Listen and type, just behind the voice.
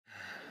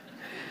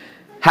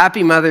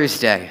Happy Mother's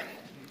Day.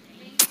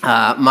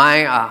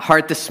 My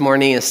heart this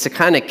morning is to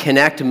kind of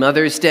connect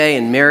Mother's Day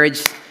and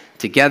marriage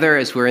together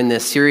as we're in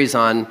this series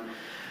on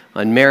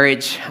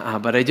marriage.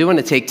 But I do want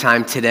to take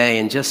time today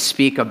and just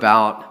speak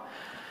about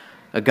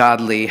a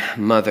godly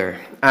mother.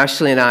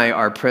 Ashley and I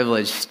are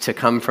privileged to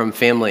come from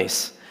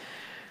families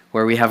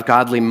where we have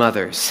godly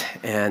mothers,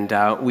 and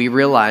we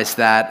realize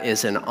that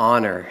is an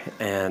honor,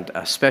 and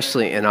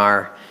especially in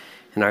our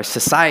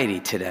society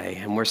today.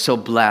 And we're so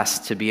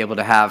blessed to be able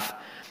to have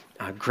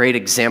great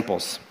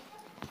examples.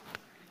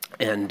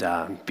 And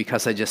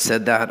because I just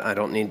said that, I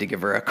don't need to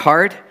give her a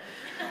card.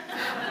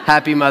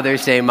 Happy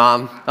Mother's Day,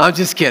 Mom. I'm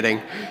just kidding.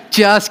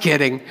 Just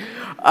kidding.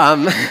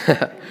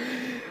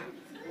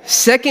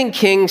 2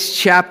 Kings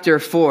chapter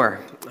 4,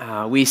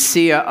 we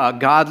see a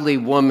godly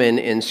woman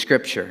in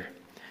Scripture.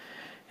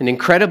 An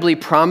incredibly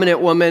prominent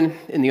woman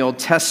in the Old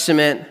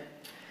Testament.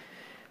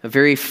 A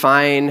very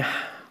fine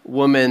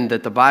woman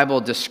that the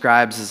Bible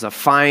describes as a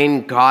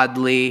fine,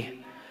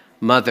 godly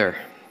mother.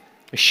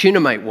 A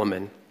Shunammite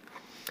woman.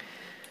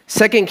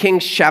 2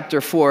 Kings chapter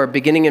 4,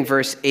 beginning in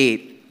verse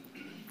 8,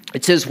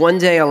 it says, "One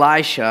day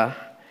Elisha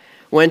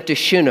went to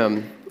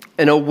Shunem,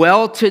 and a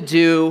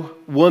well-to-do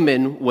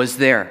woman was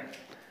there."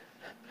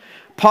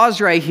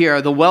 Pause right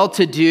here. The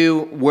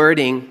well-to-do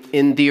wording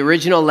in the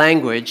original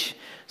language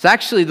is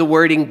actually the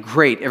wording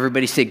great.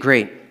 Everybody say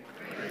great.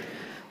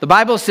 The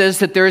Bible says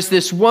that there's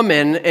this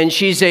woman, and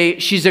she's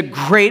a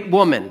great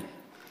woman.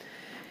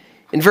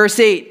 In verse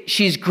 8,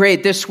 she's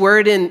great. This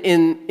word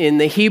in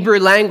the Hebrew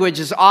language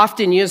is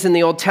often used in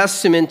the Old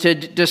Testament to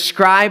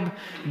describe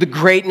the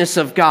greatness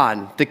of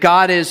God. That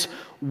God is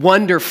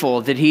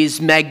wonderful, that He's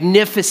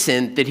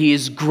magnificent, that He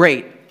is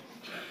great.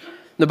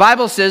 The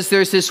Bible says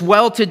there's this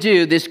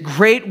well-to-do, this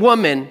great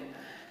woman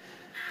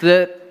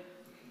that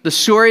the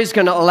story is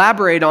going to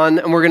elaborate on,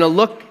 and we're going to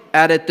look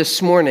at it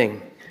this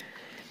morning.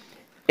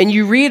 And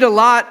you read a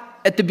lot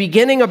at the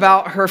beginning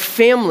about her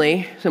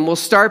family, and we'll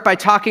start by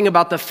talking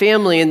about the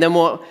family, and then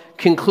we'll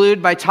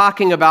conclude by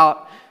talking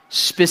about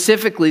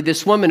specifically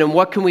this woman and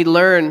what can we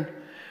learn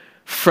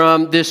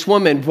from this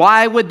woman.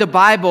 Why would the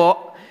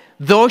Bible,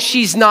 though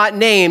she's not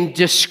named,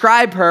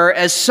 describe her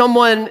as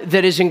someone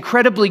that is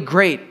incredibly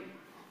great?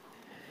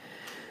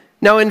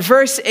 Now in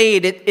verse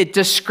 8, it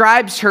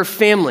describes her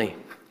family.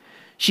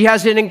 She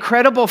has an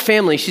incredible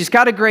family. She's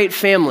got a great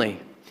family.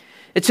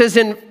 It says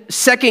in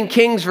 2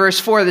 Kings verse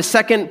 4, the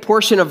second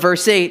portion of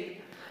verse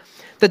 8,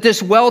 that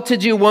this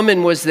well-to-do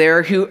woman was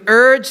there who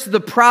urged the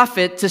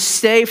prophet to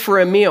stay for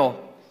a meal.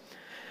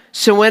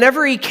 So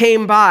whenever he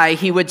came by,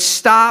 he would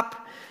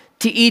stop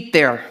to eat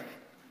there.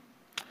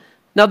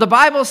 Now the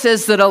Bible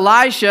says that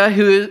Elisha,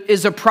 who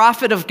is a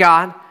prophet of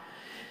God,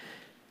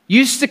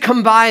 used to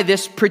come by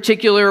this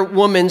particular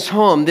woman's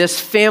home, this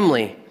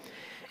family,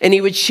 and he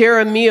would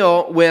share a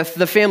meal with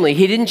the family.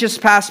 He didn't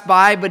just pass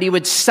by, but he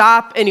would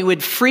stop and he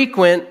would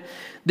frequent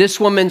this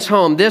woman's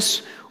home.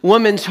 This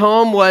woman's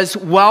home was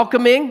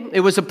welcoming. It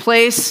was a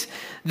place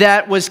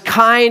that was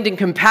kind and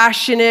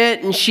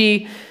compassionate, and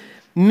she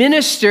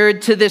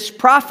ministered to this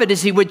prophet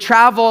as he would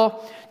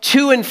travel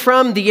to and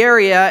from the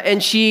area,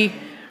 and she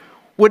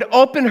would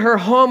open her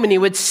home and he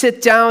would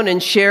sit down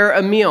and share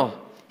a meal.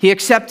 He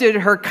accepted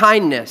her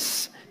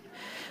kindness.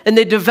 And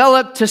they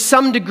developed to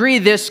some degree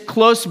this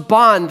close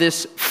bond,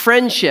 this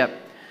friendship.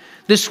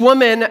 This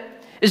woman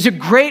is a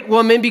great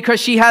woman because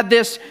she had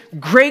this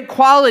great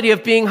quality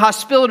of being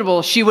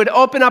hospitable. She would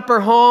open up her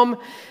home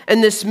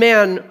and this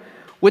man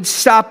would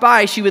stop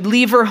by. She would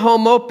leave her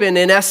home open,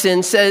 in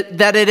essence,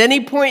 that at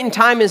any point in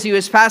time as he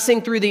was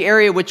passing through the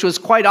area, which was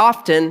quite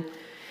often,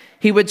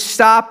 he would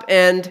stop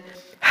and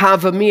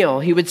have a meal.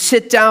 He would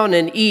sit down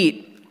and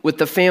eat with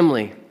the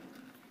family.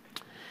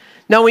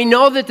 Now we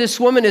know that this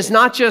woman is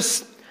not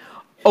just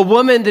a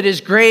woman that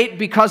is great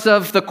because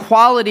of the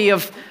quality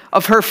of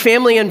her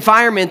family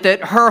environment,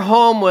 that her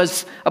home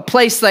was a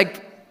place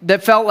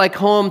that felt like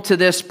home to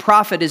this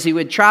prophet as he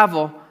would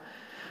travel.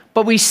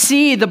 But we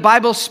see the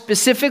Bible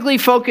specifically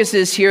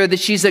focuses here that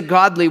she's a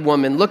godly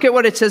woman. Look at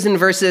what it says in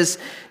verses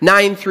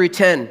 9 through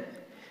 10.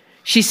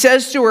 She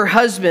says to her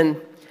husband,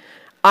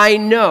 "I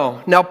know."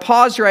 Now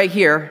pause right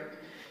here.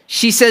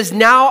 She says,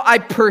 "Now I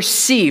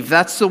perceive."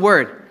 That's the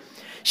word.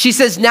 She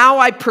says, "Now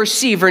I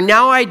perceive," or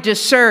 "now I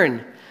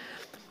discern,"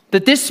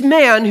 that this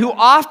man who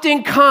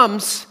often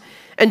comes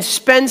and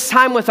spends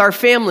time with our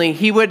family,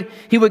 he would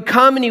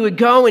come and he would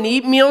go and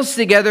eat meals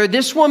together.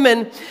 This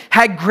woman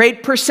had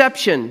great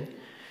perception.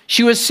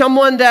 She was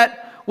someone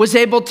that was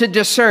able to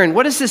discern.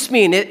 What does this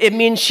mean? It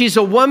means she's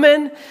a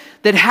woman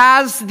that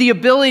has the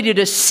ability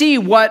to see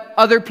what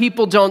other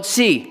people don't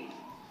see.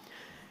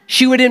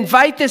 She would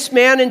invite this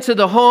man into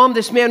the home.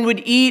 This man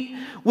would eat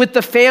with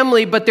the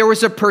family, but there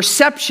was a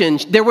perception,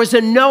 there was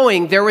a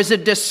knowing, there was a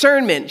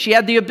discernment. She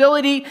had the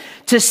ability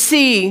to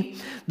see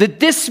that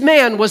this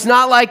man was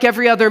not like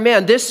every other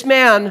man. This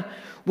man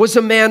was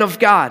a man of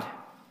God.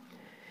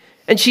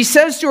 And she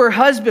says to her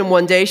husband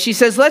one day, she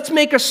says, "Let's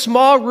make a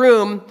small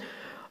room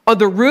on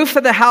the roof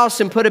of the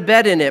house and put a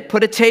bed in it,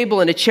 put a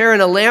table and a chair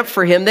and a lamp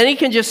for him. Then he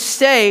can just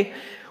stay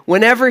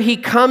whenever he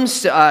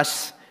comes to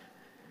us.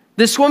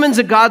 This woman's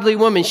a godly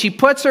woman. She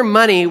puts her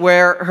money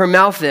where her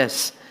mouth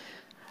is.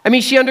 I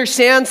mean, she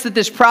understands that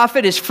this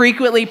prophet is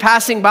frequently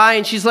passing by,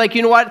 and she's like,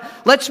 you know what?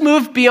 Let's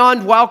move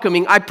beyond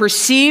welcoming. I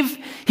perceive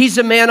he's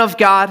a man of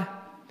God.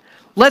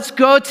 Let's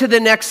go to the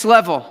next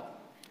level.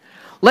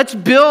 Let's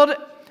build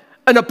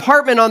an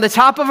apartment on the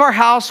top of our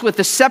house with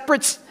a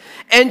separate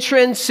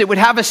entrance. It would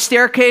have a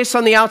staircase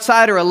on the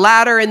outside or a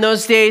ladder in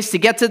those days to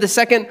get to the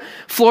second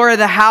floor of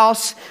the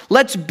house.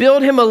 Let's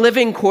build him a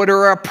living quarter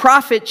or a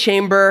prophet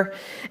chamber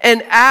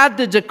and add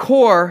the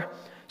decor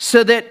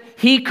so that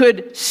he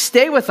could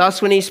stay with us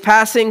when he's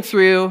passing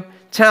through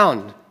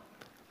town.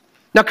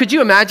 Now, could you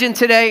imagine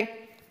today,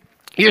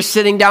 you're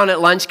sitting down at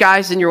lunch,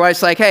 guys, and your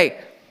wife's like, hey,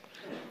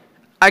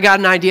 I got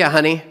an idea,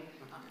 honey.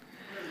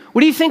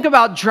 What do you think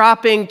about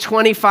dropping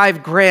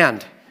 25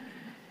 grand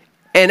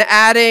and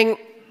adding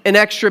an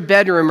extra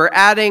bedroom or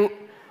adding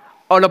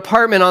an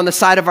apartment on the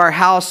side of our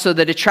house so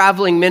that a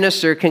traveling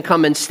minister can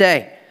come and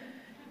stay?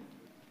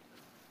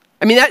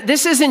 I mean,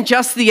 this isn't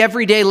just the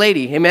everyday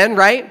lady, amen,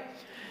 right?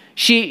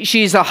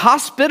 She's a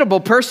hospitable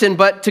person,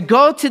 but to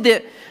go to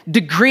the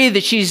degree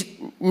that she's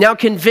now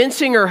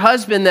convincing her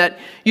husband that,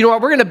 you know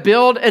what, we're going to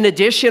build an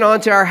addition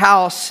onto our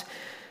house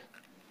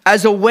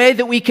as a way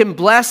that we can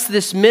bless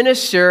this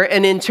minister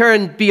and in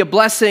turn be a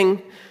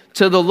blessing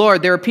to the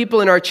Lord. There are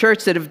people in our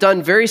church that have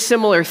done very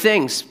similar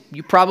things.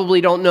 You probably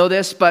don't know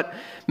this, but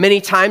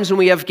many times when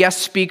we have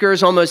guest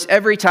speakers, almost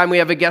every time we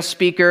have a guest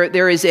speaker,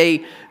 there is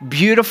a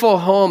beautiful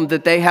home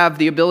that they have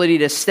the ability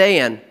to stay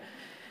in.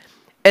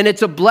 And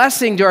it's a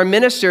blessing to our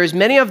ministers.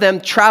 Many of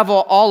them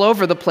travel all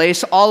over the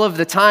place all of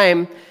the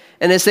time.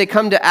 And as they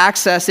come to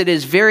Access, it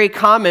is very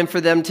common for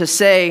them to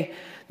say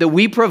that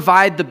we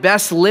provide the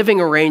best living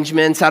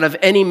arrangements out of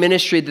any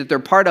ministry that they're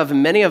part of.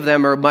 And many of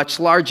them are much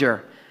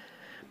larger.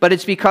 But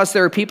it's because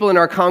there are people in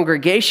our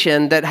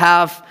congregation that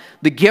have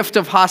the gift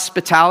of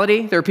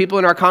hospitality. There are people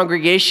in our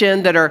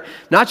congregation that are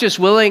not just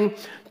willing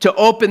to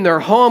open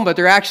their home, but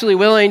they're actually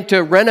willing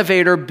to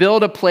renovate or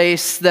build a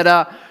place that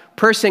a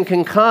person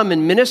can come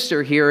and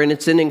minister here, and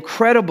it's an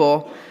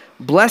incredible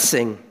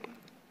blessing.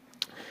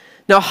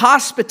 Now,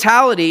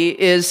 hospitality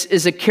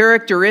is a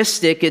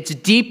characteristic. It's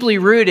deeply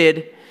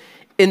rooted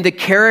in the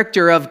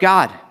character of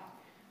God.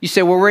 You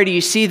say, well, where do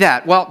you see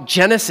that? Well,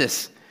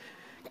 Genesis.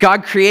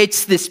 God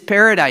creates this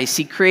paradise.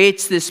 He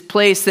creates this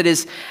place that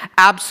is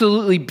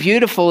absolutely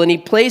beautiful, and he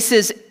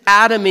places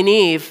Adam and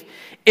Eve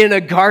in a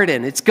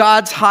garden. It's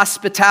God's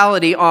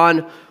hospitality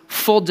on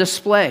full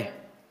display.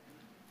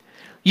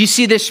 You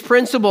see this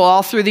principle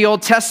all through the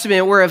Old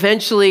Testament where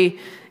eventually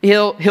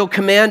he'll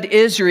command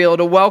Israel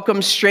to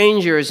welcome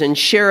strangers and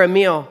share a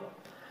meal.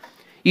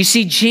 You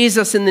see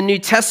Jesus in the New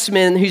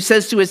Testament who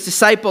says to his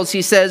disciples,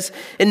 he says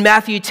in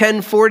Matthew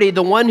 10:40,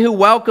 the one who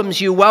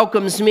welcomes you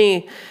welcomes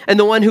me, and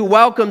the one who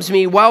welcomes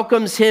me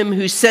welcomes him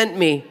who sent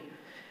me.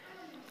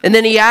 And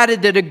then he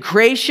added that a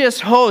gracious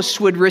host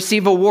would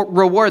receive a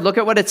reward. Look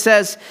at what it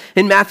says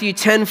in Matthew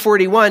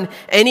 10:41.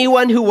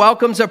 Anyone who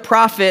welcomes a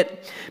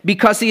prophet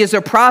because he is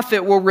a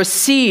prophet will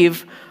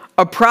receive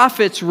a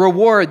prophet's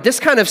reward.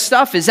 This kind of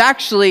stuff is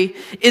actually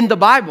in the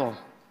Bible.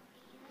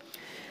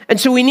 And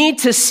so we need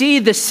to see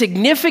the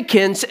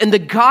significance and the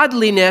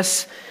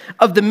godliness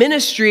of the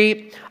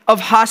ministry of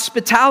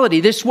hospitality.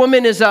 This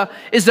woman is a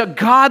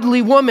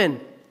godly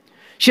woman.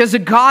 She has a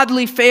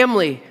godly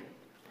family.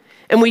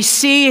 And we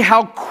see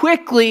how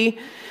quickly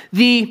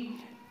the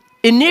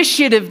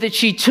initiative that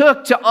she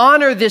took to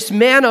honor this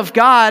man of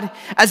God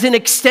as an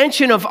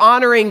extension of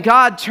honoring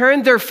God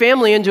turned their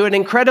family into an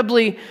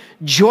incredibly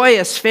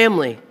joyous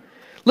family.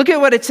 Look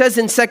at what it says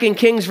in 2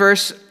 Kings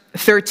verse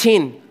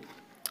 13.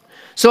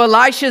 So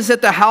Elisha's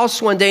at the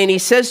house one day and he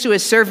says to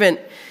his servant,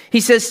 he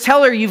says,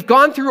 tell her, you've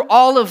gone through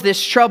all of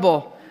this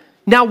trouble.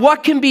 Now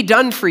what can be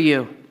done for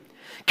you?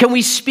 Can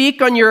we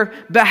speak on your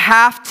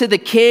behalf to the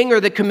king or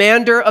the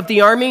commander of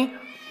the army?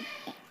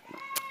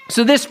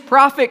 So this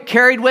prophet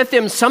carried with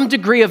him some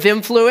degree of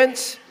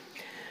influence.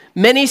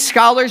 Many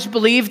scholars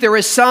believe there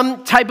was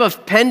some type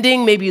of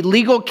pending, maybe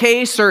legal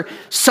case or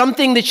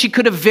something that she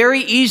could have very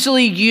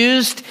easily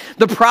used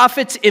the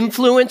prophet's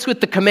influence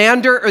with the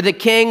commander or the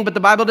king, but the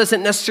Bible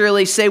doesn't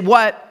necessarily say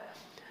what.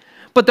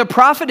 But the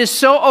prophet is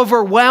so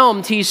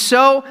overwhelmed, he's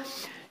so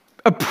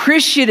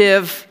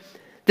appreciative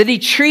that he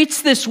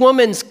treats this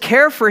woman's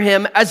care for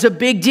him as a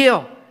big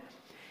deal.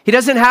 He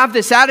doesn't have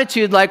this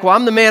attitude like, well,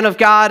 I'm the man of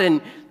God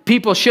and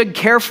people should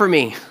care for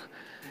me.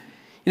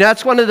 You know,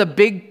 that's one of the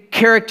big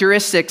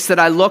characteristics that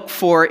I look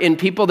for in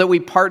people that we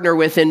partner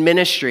with in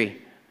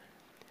ministry.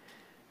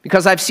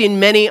 Because I've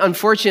seen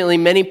unfortunately,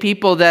 many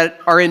people that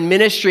are in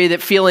ministry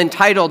that feel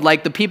entitled,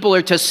 like the people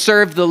are to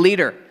serve the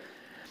leader.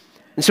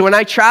 And so when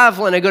I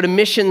travel and I go to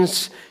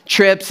missions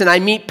trips and I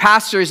meet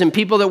pastors and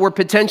people that we're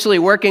potentially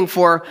working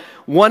for,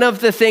 one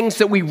of the things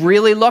that we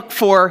really look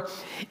for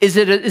is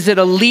it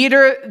a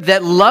leader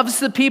that loves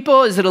the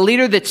people? Is it a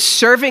leader that's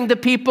serving the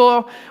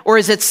people? Or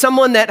is it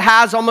someone that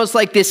has almost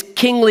like this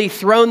kingly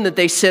throne that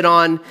they sit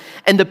on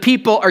and the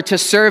people are to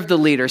serve the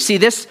leader? See,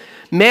 this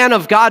man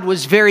of God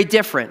was very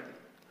different.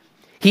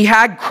 He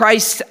had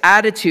Christ's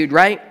attitude,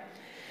 right?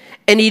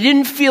 And he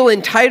didn't feel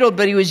entitled,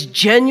 but he was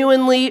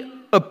genuinely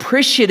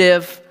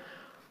appreciative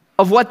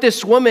of what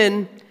this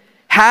woman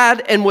had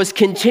and was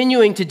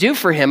continuing to do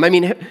for him. I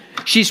mean,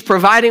 she's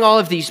providing all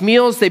of these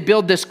meals. They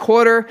build this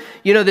quarter,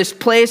 this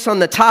place on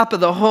the top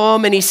of the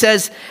home. And he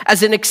says,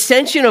 as an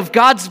extension of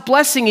God's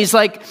blessing, he's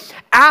like,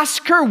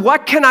 ask her,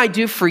 what can I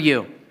do for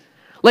you?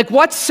 Like,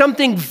 what's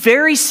something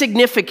very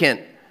significant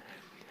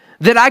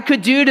that I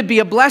could do to be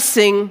a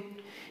blessing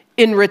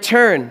in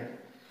return?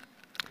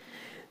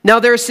 Now,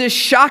 there's this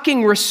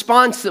shocking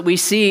response that we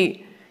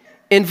see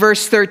in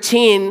verse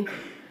 13,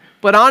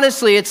 but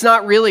honestly, it's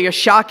not really a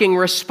shocking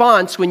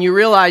response when you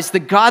realize the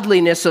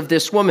godliness of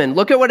this woman.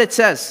 Look at what it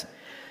says.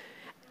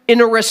 In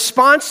a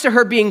response to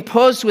her being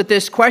posed with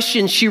this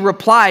question, she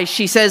replies,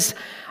 she says,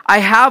 I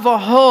have a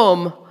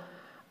home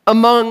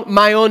among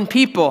my own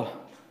people.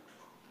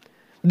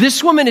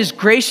 This woman is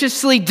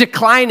graciously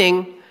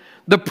declining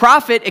the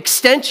prophet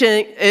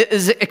extension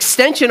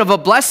of a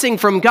blessing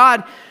from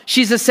God.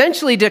 She's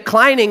essentially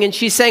declining, and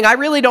she's saying, I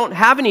really don't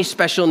have any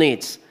special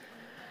needs.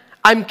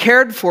 I'm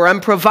cared for,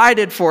 I'm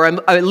provided for,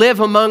 I live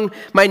among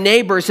my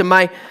neighbors and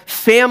my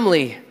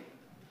family.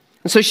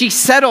 And so she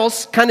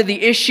settles kind of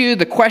the issue,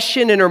 the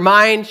question in her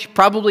mind. She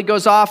probably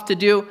goes off to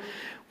do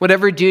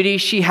whatever duty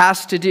she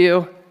has to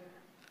do.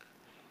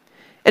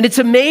 And it's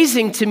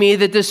amazing to me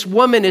that this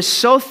woman is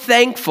so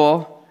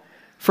thankful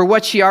for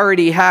what she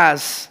already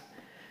has,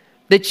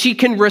 that she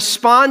can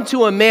respond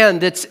to a man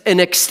that's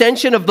an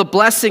extension of the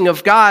blessing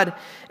of God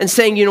and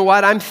saying, you know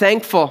what, I'm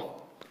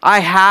thankful. I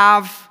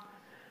have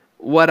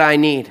what I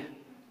need.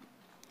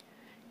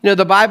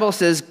 The Bible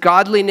says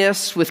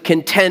godliness with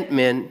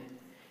contentment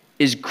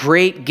is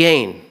great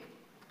gain.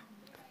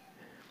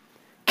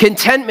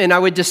 Contentment, I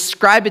would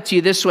describe it to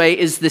you this way,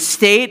 is the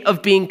state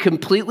of being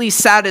completely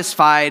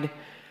satisfied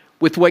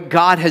with what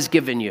God has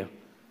given you.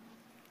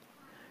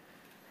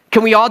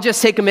 Can we all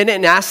just take a minute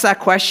and ask that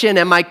question?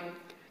 Am I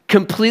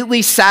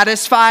completely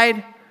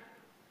satisfied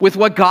with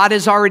what God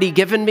has already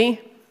given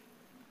me?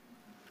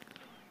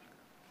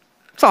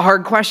 It's a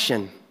hard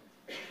question.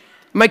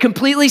 Am I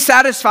completely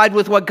satisfied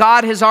with what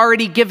God has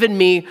already given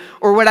me,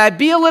 or would I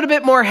be a little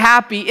bit more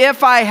happy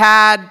if I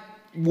had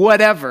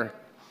whatever?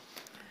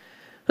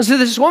 And so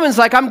this woman's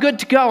like, I'm good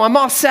to go. I'm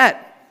all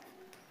set.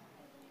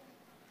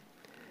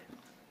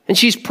 And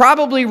she's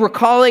probably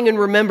recalling and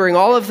remembering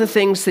all of the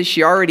things that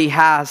she already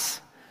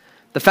has.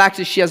 The fact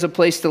that she has a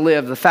place to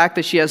live, the fact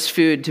that she has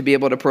food to be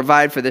able to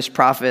provide for this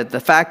prophet, the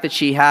fact that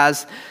she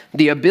has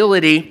the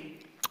ability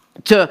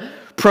to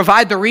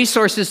provide the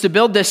resources to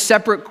build this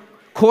separate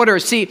quarter.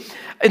 See,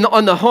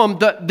 on the home,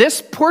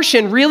 this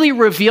portion really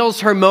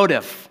reveals her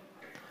motive.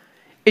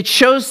 It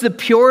shows the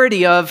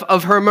purity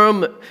of her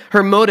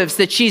motives,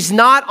 that she's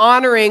not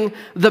honoring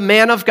the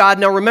man of God.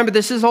 Now remember,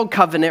 this is Old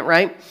Covenant,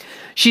 right?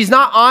 She's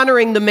not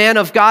honoring the man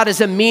of God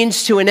as a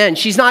means to an end.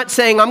 She's not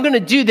saying, I'm going to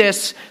do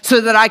this so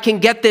that I can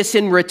get this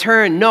in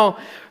return. No,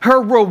 her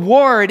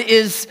reward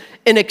is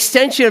an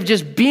extension of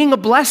just being a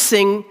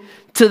blessing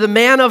to the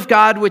man of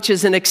God, which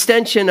is an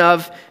extension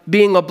of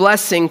being a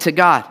blessing to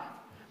God.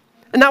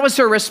 And that was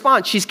her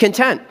response. She's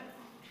content.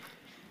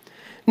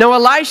 Now,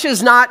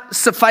 Elisha's not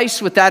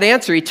sufficed with that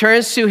answer. He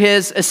turns to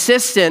his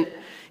assistant.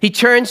 He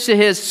turns to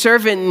his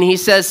servant and he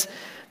says,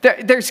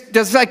 there's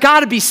got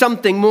to be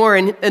something more.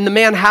 And the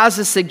man has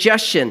a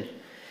suggestion.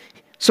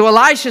 So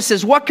Elisha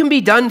says, what can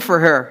be done for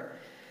her?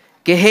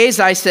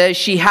 Gehazi says,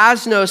 she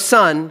has no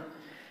son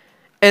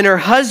and her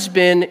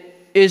husband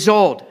is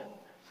old.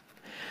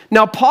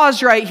 Now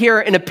pause right here.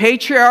 In a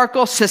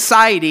patriarchal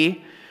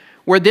society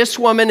where this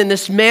woman and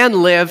this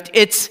man lived,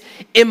 it's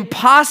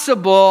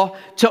impossible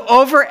to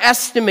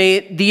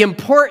overestimate the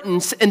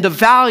importance and the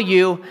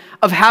value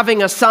of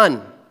having a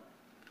son.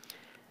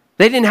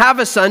 They didn't have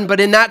a son, but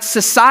in that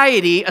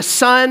society, a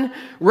son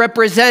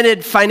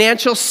represented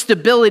financial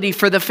stability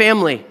for the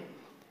family.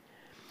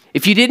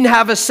 If you didn't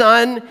have a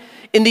son,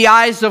 in the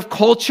eyes of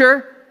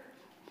culture,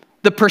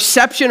 the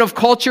perception of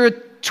culture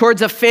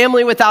towards a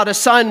family without a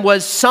son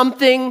was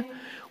something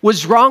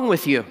was wrong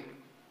with you.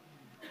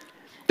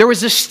 There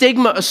was a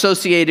stigma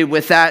associated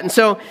with that. And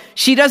so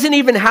she doesn't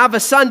even have a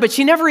son, but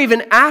she never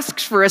even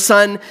asks for a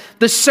son.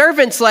 The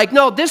servant's like,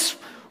 no, this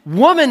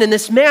woman and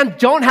this man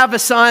don't have a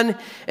son,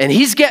 and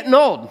he's getting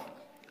old.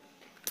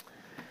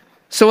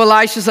 So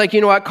Elisha's like,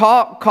 you know what,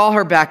 call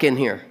her back in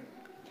here.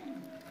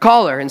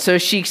 Call her. And so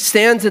she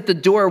stands at the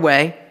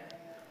doorway.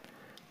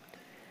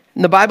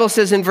 And the Bible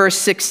says in verse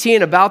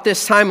 16, about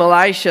this time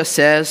Elisha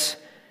says,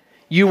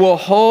 you will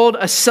hold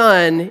a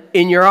son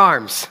in your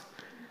arms.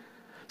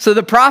 So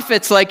the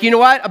prophet's like, you know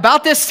what?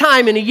 About this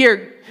time in a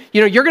year,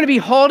 you're going to be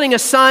holding a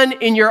son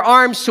in your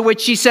arms. To which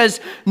she says,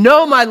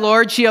 no, my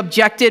Lord, she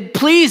objected.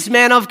 Please,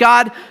 man of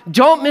God,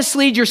 don't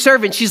mislead your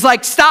servant. She's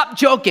like, stop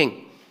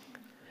joking.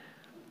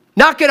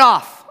 Knock it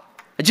off.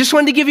 I just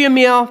wanted to give you a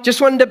meal. Just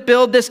wanted to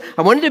build this.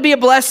 I wanted to be a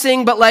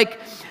blessing, but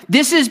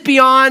this is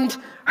beyond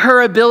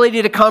her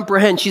ability to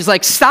comprehend. She's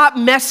like, stop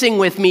messing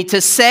with me to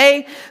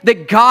say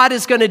that God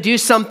is going to do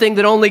something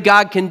that only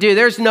God can do.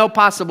 There's no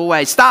possible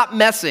way. Stop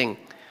messing.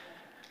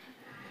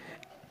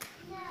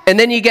 And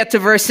then you get to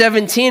verse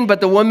 17,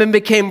 but the woman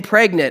became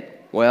pregnant.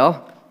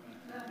 Well,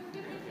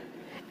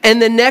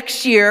 and the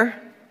next year,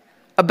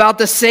 about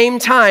the same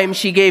time,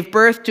 she gave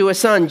birth to a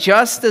son,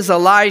 just as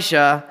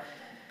Elijah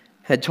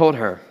had told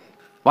her.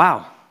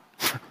 Wow.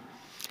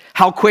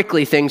 How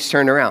quickly things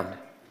turn around.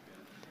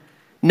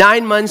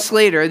 9 months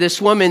later,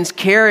 this woman's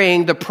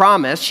carrying the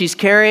promise. She's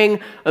carrying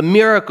a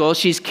miracle.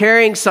 She's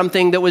carrying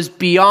something that was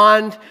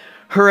beyond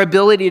her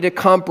ability to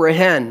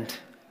comprehend.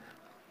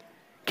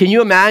 Can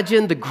you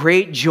imagine the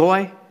great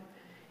joy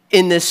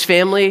in this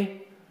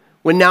family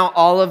when now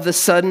all of a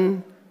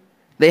sudden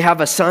they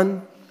have a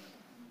son?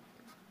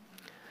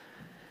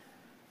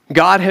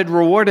 God had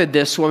rewarded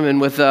this woman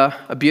with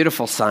a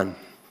beautiful son.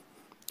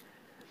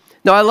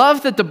 Now, I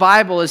love that the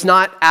Bible is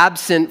not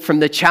absent from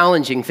the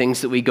challenging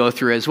things that we go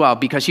through as well,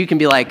 because you can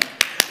be like,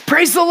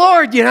 praise the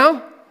Lord, you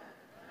know?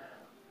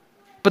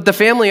 But the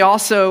family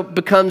also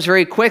becomes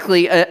very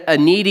quickly a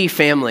needy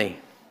family.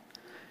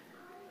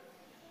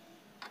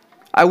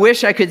 I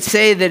wish I could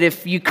say that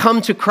if you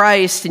come to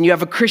Christ and you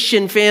have a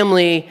Christian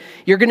family,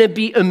 you're going to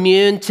be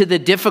immune to the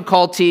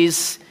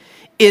difficulties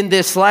in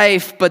this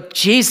life. But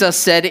Jesus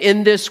said,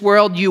 in this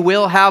world you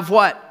will have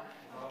what?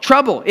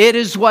 Trouble. It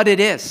is what it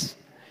is.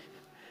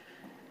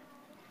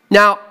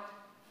 Now,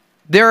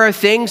 there are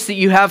things that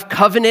you have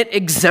covenant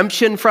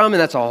exemption from, and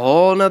that's a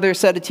whole other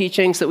set of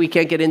teachings that we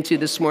can't get into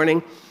this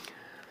morning.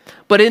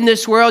 But in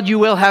this world, you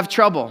will have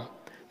trouble.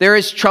 There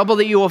is trouble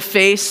that you will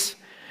face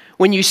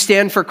when you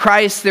stand for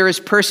Christ. There is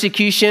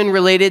persecution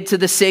related to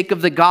the sake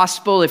of the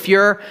gospel. If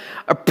you're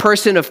a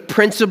person of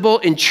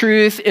principle and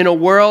truth in a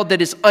world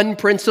that is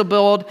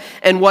unprincipled,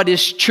 and what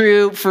is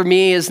true for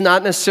me is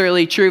not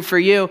necessarily true for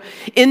you,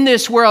 in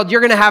this world,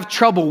 you're going to have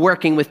trouble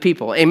working with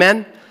people.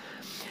 Amen?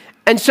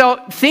 And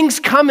so things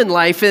come in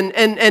life,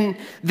 and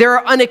there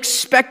are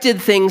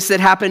unexpected things that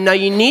happen. Now,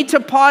 you need to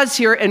pause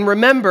here and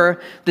remember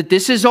that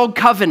this is Old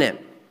Covenant.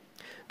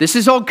 This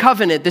is Old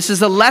Covenant. This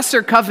is a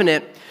lesser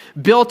covenant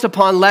built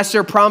upon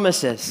lesser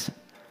promises.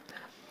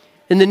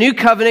 In the New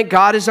Covenant,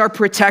 God is our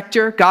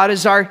protector. God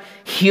is our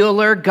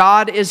healer.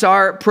 God is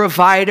our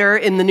provider.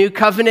 In the New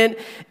Covenant,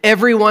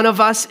 every one of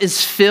us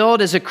is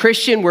filled. As a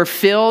Christian, we're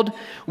filled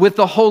with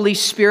the Holy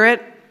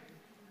Spirit.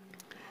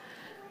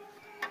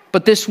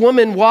 But this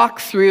woman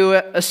walked through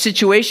a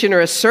situation or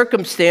a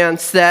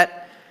circumstance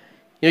that,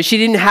 she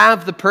didn't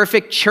have the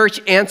perfect church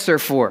answer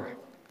for.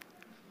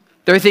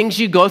 There are things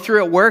you go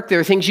through at work. There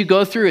are things you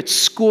go through at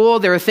school.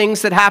 There are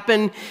things that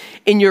happen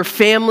in your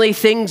family.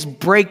 Things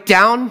break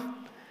down.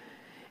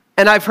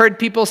 And I've heard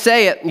people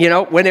say it,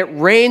 when it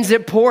rains,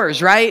 it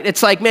pours, right?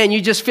 It's like, man,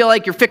 you just feel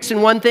like you're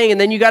fixing one thing and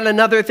then you got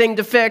another thing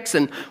to fix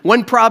and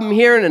one problem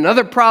here and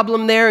another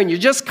problem there. And you're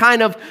just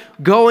kind of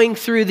going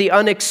through the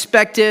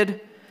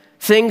unexpected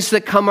things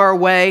that come our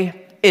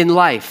way in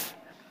life.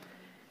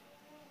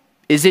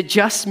 Is it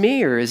just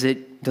me, or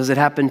does it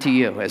happen to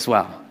you as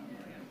well?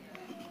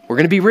 We're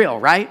going to be real,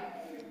 right?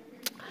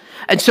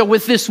 And so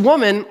with this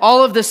woman,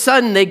 all of a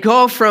sudden they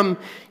go from,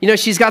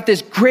 she's got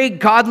this great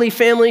godly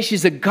family.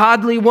 She's a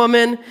godly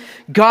woman.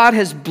 God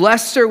has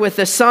blessed her with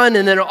a son.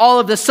 And then all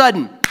of a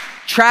sudden,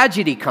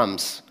 tragedy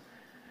comes.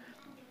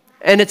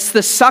 And it's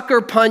the sucker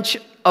punch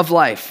of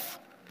life.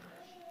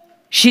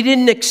 She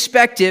didn't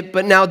expect it,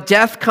 but now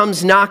death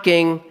comes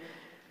knocking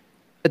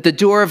at the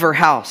door of her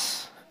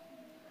house.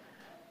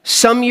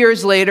 Some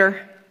years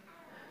later,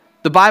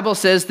 the Bible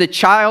says the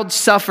child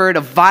suffered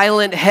a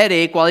violent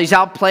headache while he's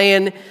out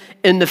playing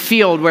in the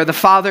field where the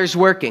father's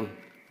working.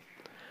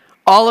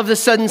 All of a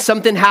sudden,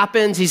 something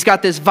happens. He's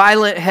got this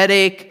violent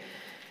headache,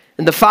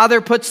 and the father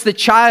puts the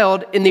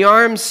child in the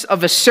arms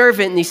of a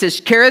servant, and he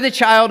says, carry the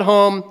child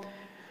home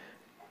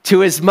to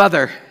his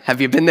mother. Have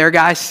you been there,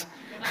 guys?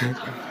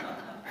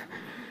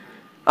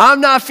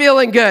 I'm not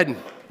feeling good.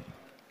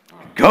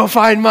 Go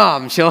find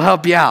mom. She'll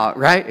help you out,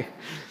 right? If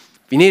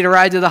you need a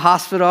ride to the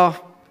hospital,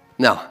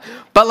 no.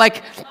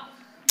 But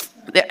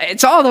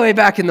it's all the way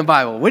back in the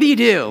Bible. What do you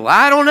do?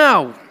 I don't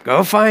know.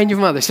 Go find your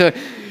mother. So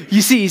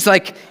you see, he's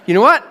like, you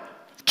know what?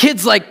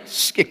 Kid's like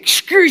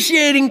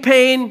excruciating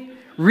pain,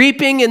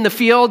 reaping in the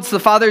fields. The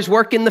father's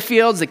working the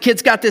fields. The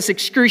kid's got this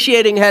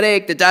excruciating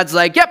headache. The dad's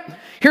like, yep,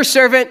 here's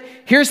servant.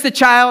 Here's the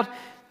child.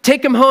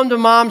 Take him home to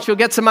mom. She'll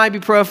get some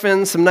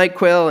ibuprofen, some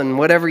NyQuil, and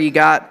whatever you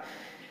got.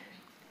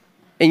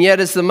 And yet,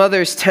 as the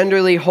mother's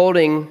tenderly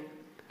holding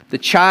the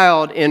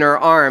child in her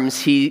arms,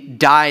 he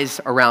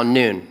dies around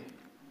noon.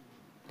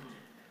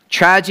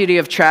 Tragedy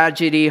of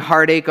tragedy,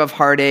 heartache of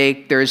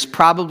heartache. There's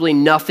probably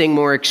nothing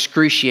more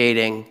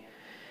excruciating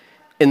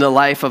in the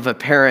life of a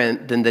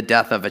parent than the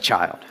death of a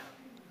child.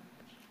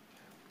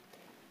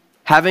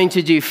 Having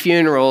to do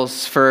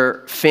funerals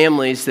for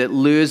families that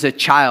lose a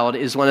child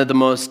is one of the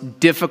most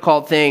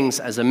difficult things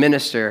as a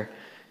minister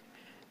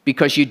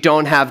because you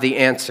don't have the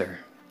answer.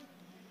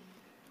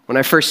 When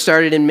I first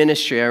started in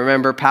ministry, I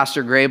remember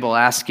Pastor Grable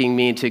asking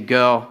me to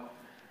go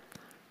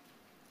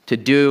to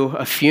do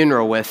a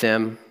funeral with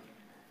him.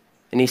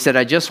 And he said,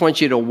 I just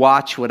want you to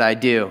watch what I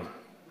do.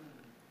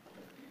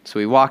 So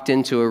we walked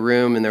into a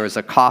room and there was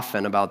a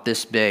coffin about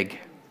this big.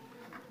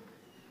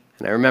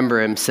 And I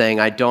remember him saying,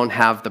 I don't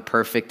have the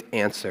perfect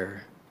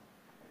answer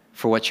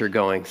for what you're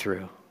going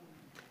through,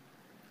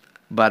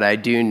 but I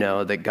do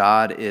know that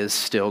God is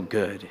still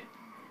good,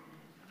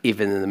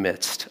 even in the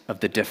midst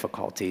of the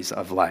difficulties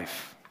of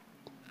life.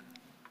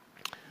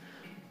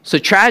 So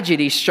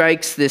tragedy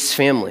strikes this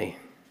family.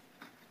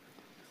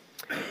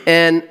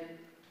 And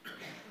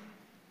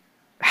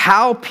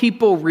how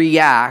people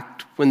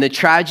react when the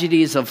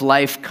tragedies of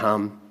life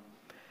come,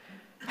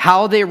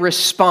 how they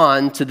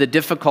respond to the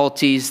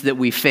difficulties that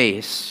we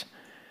face,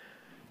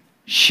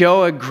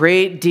 show a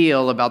great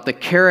deal about the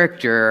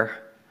character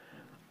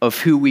of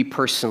who we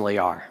personally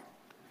are.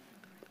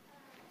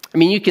 I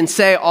mean, you can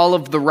say all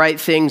of the right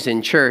things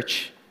in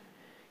church,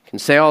 you can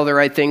say all the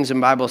right things in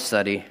Bible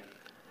study,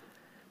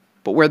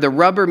 but where the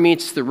rubber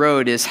meets the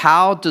road is,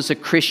 how does a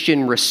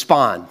Christian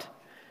respond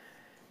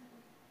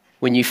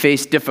when you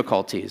face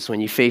difficulties,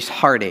 when you face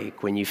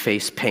heartache, when you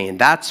face pain?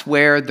 That's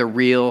where the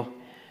real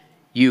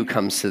you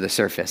comes to the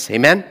surface.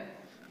 Amen?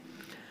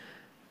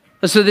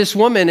 So this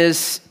woman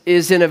is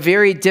in a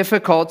very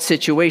difficult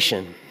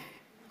situation.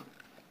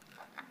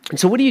 And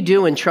so what do you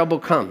do when trouble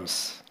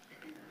comes?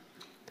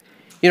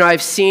 You know,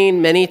 I've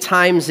seen many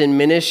times in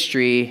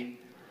ministry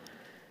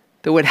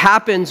that what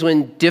happens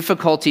when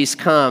difficulties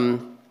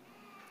come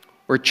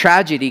or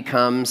tragedy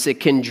comes, it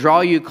can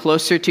draw you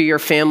closer to your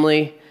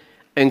family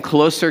and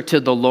closer to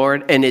the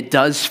Lord, and it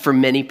does for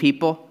many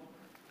people.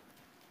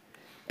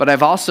 But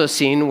I've also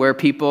seen where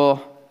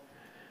people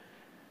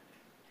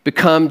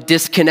become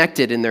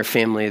disconnected in their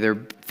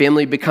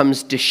family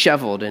becomes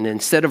disheveled, and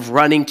instead of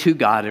running to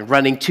God and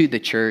running to the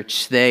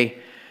church, they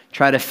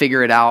try to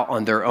figure it out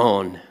on their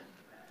own.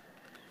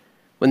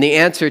 When the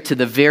answer to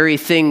the very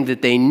thing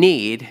that they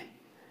need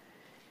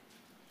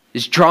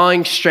is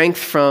drawing strength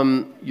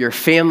from your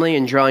family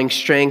and drawing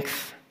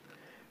strength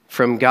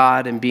from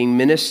God and being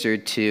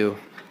ministered to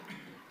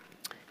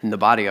in the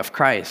body of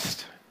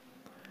Christ.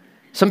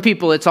 Some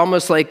people, it's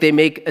almost like they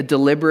make a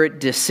deliberate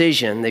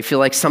decision. They feel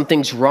like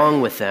something's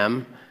wrong with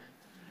them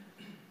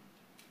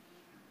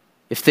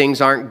if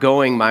things aren't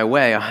going my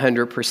way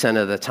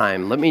 100% of the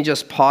time. Let me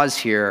just pause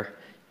here,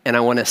 and I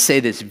want to say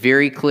this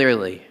very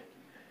clearly.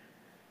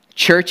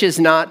 Church is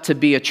not to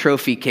be a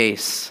trophy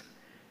case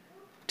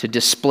to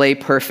display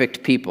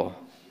perfect people.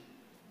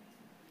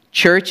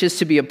 Church is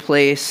to be a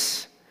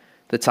place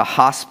that's a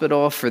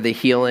hospital for the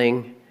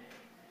healing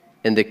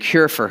and the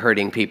cure for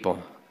hurting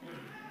people.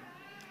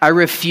 I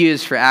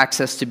refuse for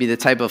Access to be the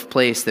type of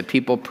place that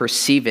people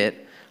perceive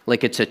it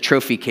like it's a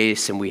trophy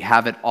case and we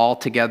have it all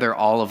together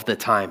all of the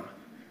time.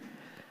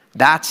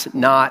 That's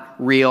not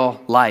real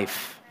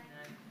life.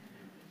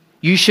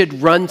 You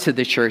should run to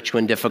the church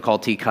when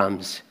difficulty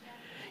comes.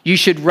 You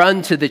should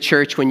run to the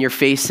church when you're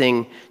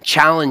facing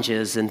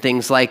challenges and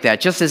things like that.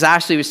 Just as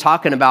Ashley was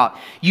talking about,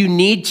 you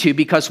need to,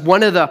 because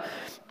one of the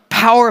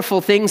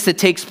powerful things that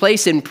takes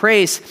place in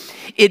praise,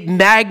 it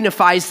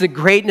magnifies the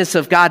greatness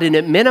of God and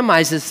it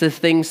minimizes the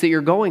things that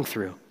you're going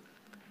through.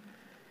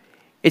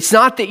 It's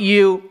not that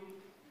you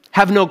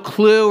have no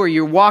clue or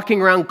you're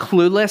walking around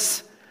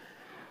clueless,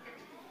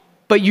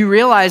 but you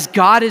realize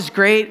God is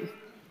great,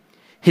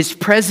 His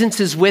presence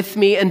is with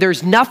me, and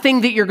there's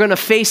nothing that you're going to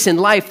face in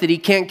life that He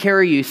can't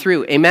carry you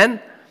through. Amen?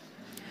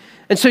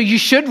 And so you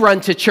should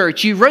run to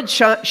church. You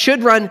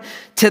should run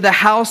to the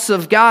house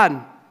of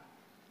God.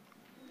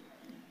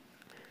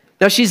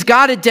 Now, she's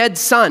got a dead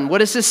son. What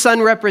does this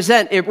son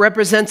represent? It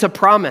represents a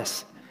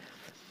promise.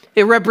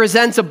 It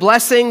represents a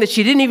blessing that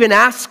she didn't even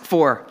ask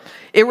for.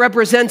 It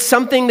represents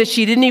something that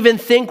she didn't even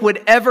think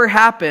would ever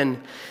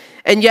happen.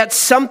 And yet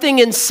something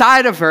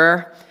inside of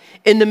her,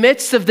 in the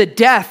midst of the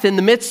death, in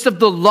the midst of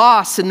the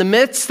loss, in the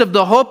midst of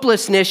the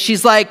hopelessness,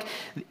 she's like,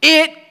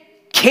 it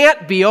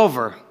can't be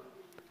over.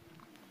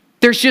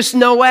 There's just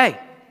no way.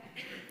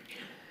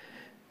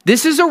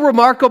 This is a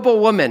remarkable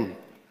woman.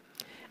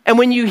 And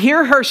when you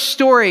hear her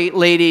story,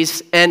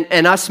 ladies, and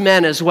us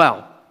men as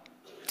well,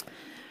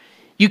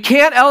 you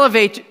can't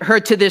elevate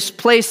her to this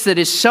place that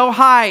is so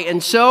high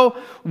and so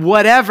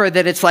whatever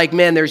that it's like,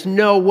 man, there's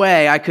no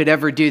way I could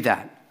ever do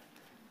that.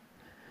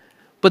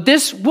 But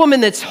this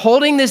woman that's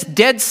holding this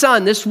dead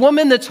son, this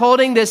woman that's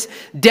holding this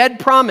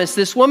dead promise,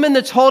 this woman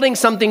that's holding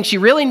something she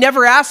really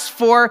never asked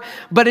for,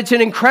 but it's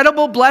an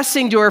incredible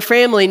blessing to her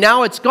family.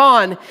 Now it's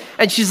gone.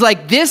 And she's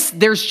like,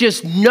 there's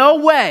just no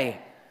way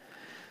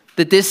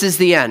that this is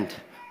the end.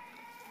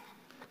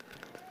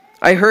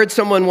 I heard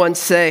someone once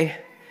say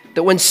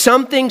that when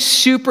something is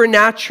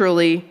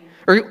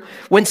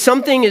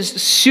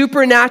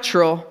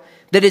supernatural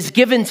that is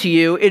given to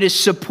you, it is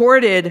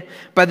supported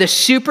by the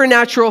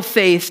supernatural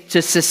faith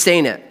to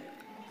sustain it.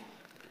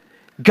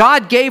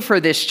 God gave her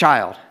this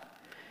child,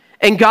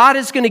 and God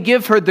is going to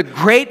give her the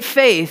great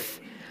faith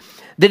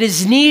that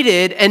is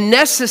needed and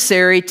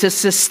necessary to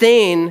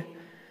sustain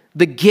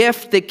the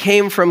gift that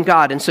came from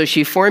God. And so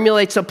she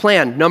formulates a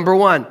plan. Number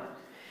one,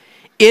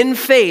 in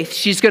faith,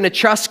 she's going to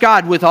trust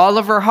God with all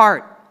of her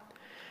heart.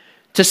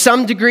 To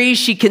some degree,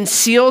 she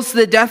conceals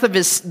the death of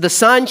the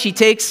son. She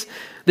takes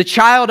the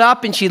child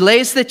up and she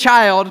lays the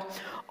child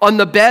on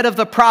the bed of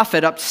the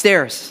prophet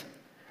upstairs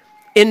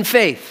in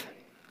faith.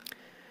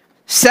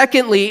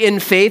 Secondly, in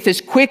faith,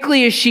 as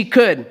quickly as she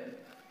could,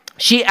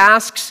 she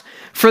asks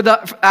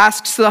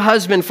the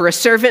husband for a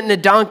servant and a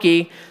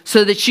donkey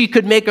so that she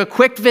could make a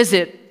quick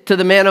visit to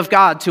the man of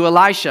God, to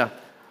Elisha.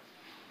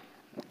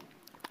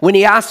 When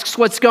he asks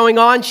what's going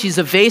on, she's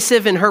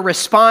evasive in her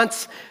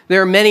response.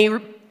 There are many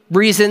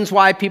reasons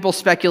why people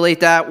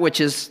speculate that,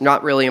 which is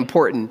not really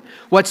important.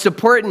 What's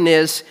important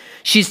is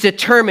she's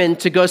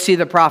determined to go see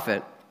the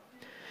prophet.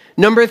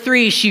 Number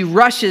 3, she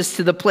rushes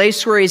to the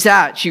place where he's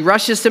at. She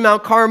rushes to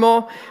Mount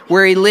Carmel,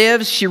 where he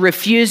lives. She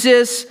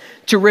refuses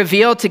to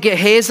reveal to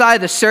Gehazi,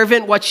 the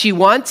servant, what she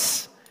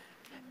wants.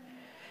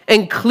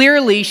 And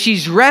clearly,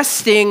 she's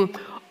resting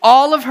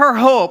all of her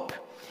hope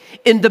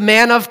in the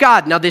man of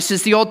God. Now, this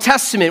is the Old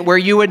Testament where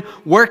you would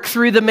work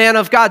through the man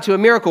of God to a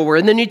miracle. We're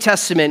in the New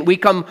Testament. We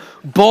come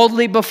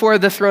boldly before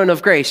the throne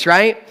of grace,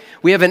 right?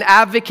 We have an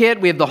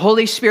advocate. We have the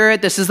Holy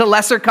Spirit. This is the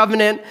lesser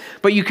covenant,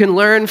 but you can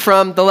learn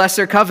from the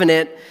lesser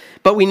covenant.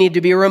 But we need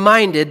to be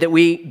reminded that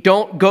we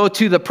don't go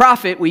to the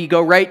prophet. We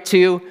go right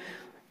to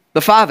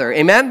the Father.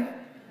 Amen?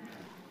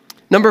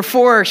 Number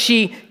 4,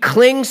 she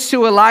clings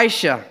to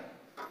Elisha.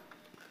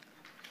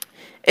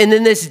 And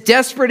in this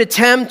desperate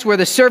attempt where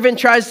the servant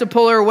tries to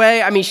pull her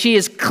away, she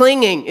is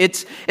clinging.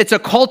 It's a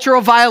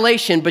cultural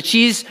violation, but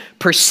she's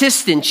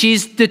persistent.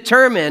 She's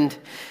determined.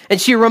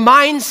 And she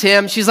reminds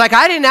him, she's like,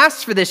 I didn't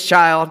ask for this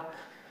child.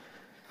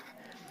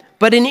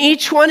 But in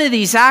each one of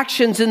these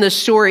actions in the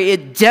story,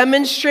 it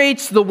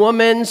demonstrates the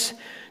woman's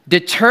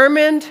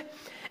determined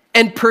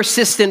and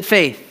persistent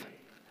faith.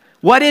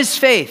 What is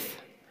faith?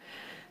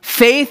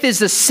 Faith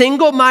is a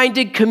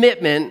single-minded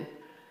commitment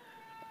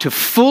to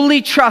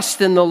fully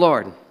trust in the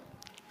Lord.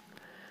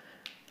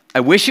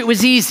 I wish it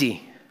was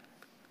easy,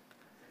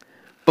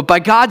 but by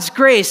God's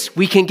grace,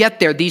 we can get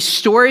there. These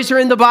stories are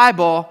in the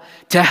Bible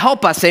to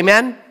help us,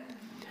 amen?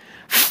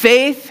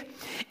 Faith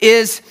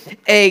is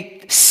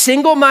a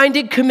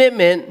single-minded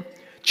commitment,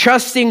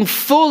 trusting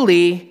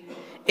fully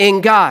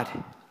in God.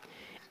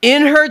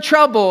 In her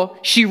trouble,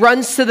 she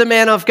runs to the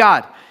man of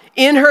God.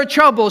 In her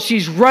trouble,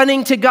 she's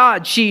running to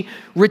God. She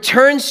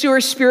returns to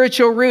her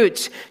spiritual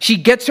roots. She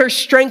gets her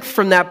strength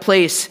from that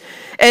place.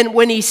 And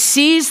when he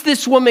sees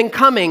this woman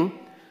coming,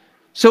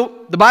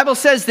 so the Bible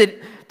says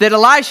that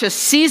Elisha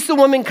sees the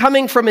woman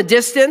coming from a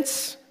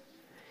distance.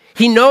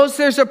 He knows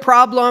there's a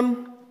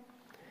problem.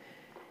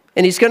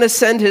 And he's going to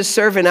send his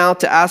servant out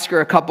to ask her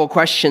a couple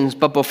questions.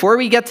 But before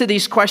we get to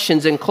these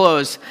questions and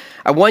close,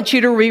 I want you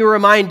to be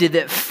reminded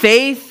that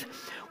faith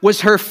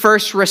was her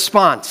first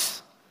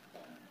response.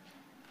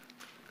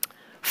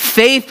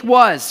 Faith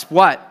was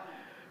what?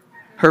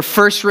 Her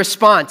first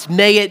response.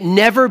 May it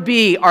never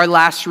be our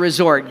last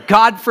resort.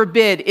 God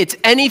forbid it's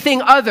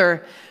anything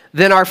other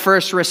than our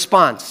first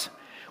response.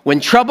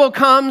 When trouble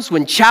comes,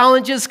 when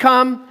challenges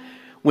come,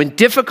 when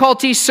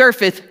difficulties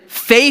surface,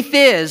 faith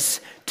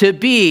is to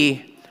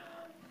be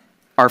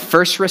our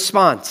first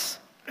response.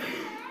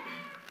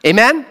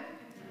 Amen?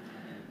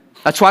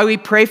 That's why we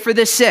pray for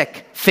the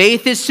sick.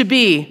 Faith is to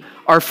be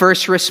our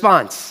first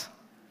response.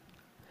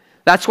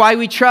 That's why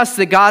we trust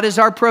that God is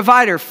our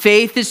provider.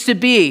 Faith is to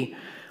be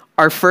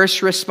our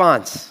first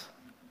response.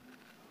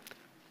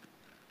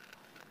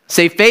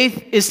 Say,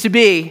 faith is to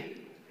be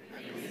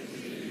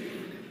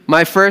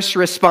my first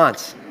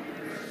response.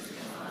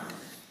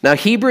 Now,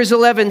 Hebrews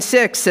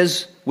 11:6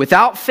 says,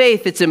 without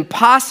faith, it's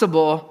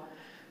impossible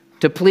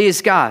to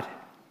please God.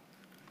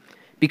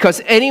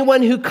 Because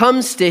anyone who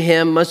comes to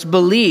him must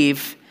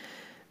believe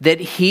that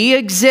he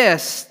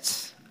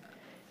exists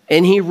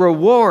and he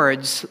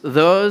rewards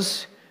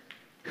those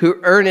who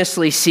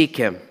earnestly seek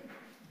him.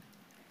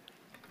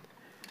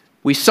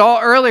 We saw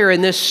earlier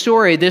in this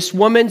story, this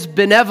woman's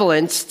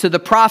benevolence to the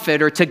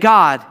prophet or to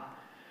God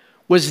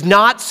was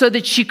not so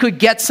that she could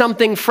get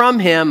something from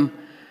him,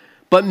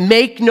 but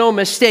make no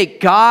mistake,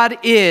 God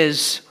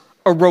is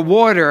a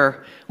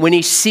rewarder when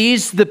he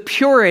sees the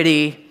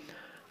purity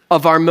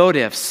of our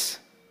motives.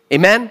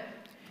 Amen?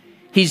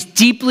 He's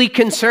deeply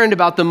concerned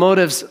about the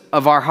motives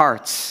of our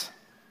hearts.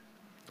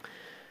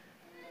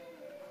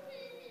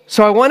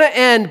 So I want to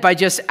end by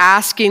just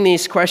asking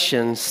these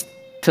questions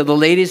to the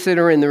ladies that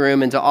are in the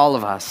room and to all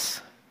of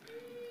us,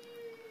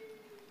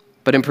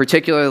 but in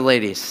particular the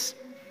ladies.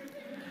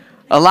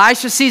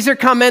 Elisha sees her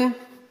coming.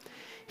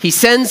 He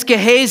sends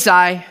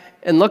Gehazi,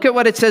 and look at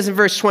what it says in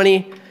verse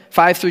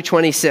 25 through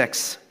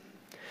 26.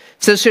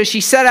 It says, so she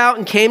set out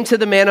and came to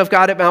the man of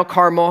God at Mount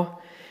Carmel.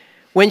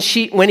 When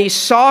he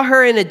saw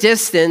her in a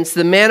distance,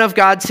 the man of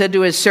God said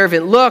to his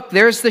servant, look,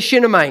 there's the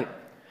Shunammite.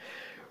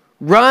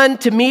 Run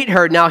to meet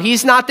her. Now,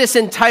 he's not this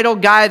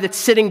entitled guy that's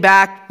sitting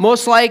back.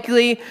 Most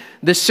likely,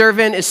 the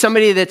servant is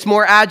somebody that's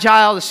more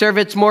agile. The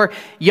servant's more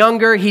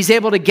younger. He's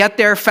able to get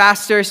there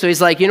faster. So he's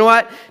like, you know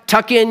what?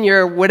 Tuck in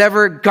your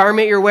whatever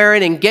garment you're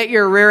wearing and get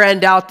your rear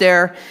end out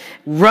there.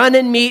 Run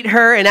and meet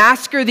her and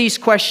ask her these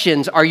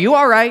questions. Are you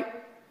all right?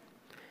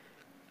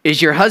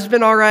 Is your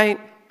husband all right?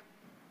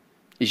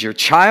 Is your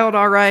child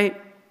all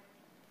right?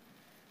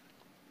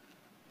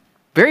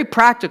 Very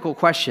practical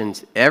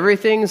questions.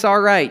 Everything's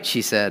all right,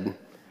 she said.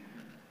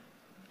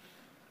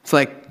 It's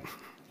like,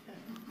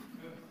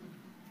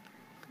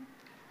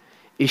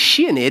 is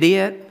she an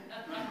idiot?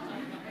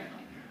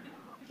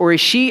 Or is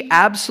she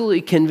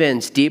absolutely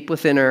convinced deep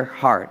within her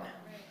heart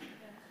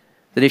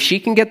that if she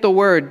can get the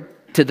word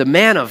to the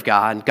man of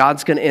God,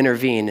 God's going to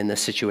intervene in this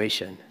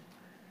situation?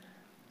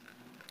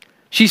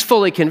 She's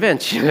fully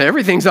convinced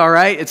everything's all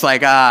right. It's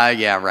like,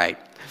 yeah, right.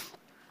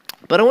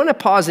 But I want to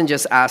pause and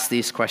just ask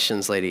these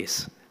questions,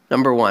 ladies.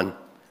 Number one,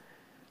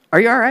 are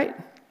you all right?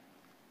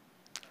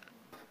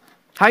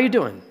 How you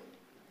doing?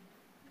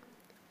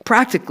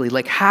 Practically,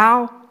 like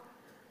how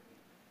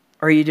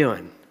are you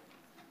doing?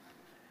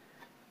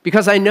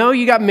 Because I know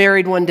you got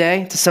married one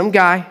day to some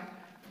guy.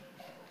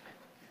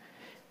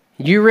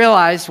 You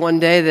realized one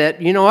day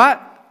that, you know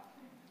what?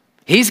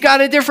 He's got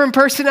a different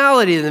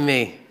personality than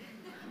me.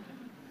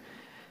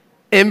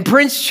 And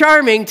Prince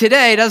Charming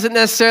today doesn't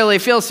necessarily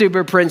feel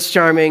super Prince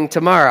Charming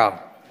tomorrow.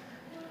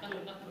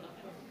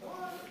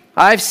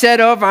 I've said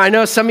over, I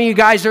know some of you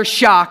guys are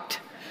shocked,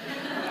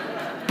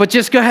 but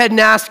just go ahead and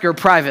ask her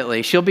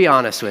privately. She'll be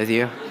honest with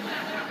you.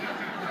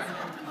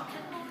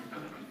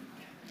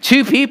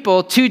 Two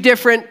people, two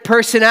different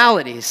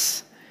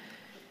personalities.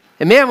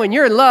 And man, when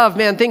you're in love,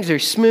 man, things are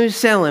smooth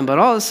sailing, but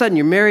all of a sudden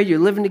you're married, you're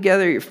living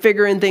together, you're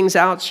figuring things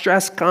out,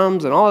 stress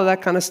comes and all of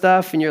that kind of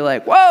stuff, and you're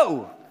like,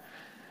 whoa,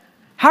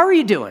 how are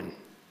you doing?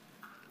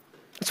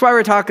 That's why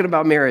we're talking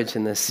about marriage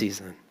in this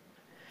season.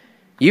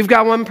 You've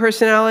got one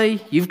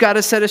personality, you've got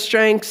a set of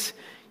strengths,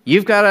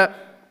 you've got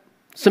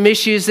some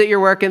issues that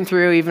you're working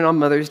through even on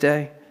Mother's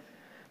Day.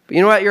 But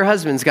you know what? Your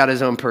husband's got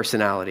his own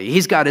personality.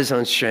 He's got his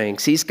own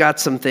strengths. He's got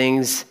some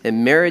things,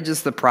 and marriage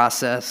is the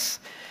process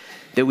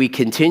that we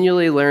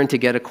continually learn to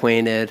get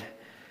acquainted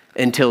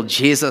until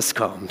Jesus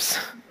comes.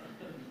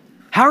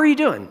 How are you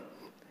doing?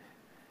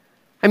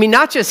 I mean,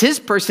 not just his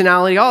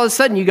personality. All of a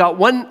sudden, you got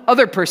one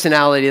other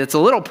personality that's a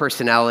little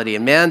personality,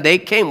 and man, they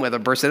came with a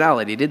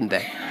personality, didn't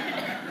they?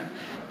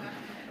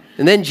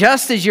 And then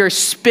just as you're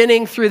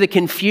spinning through the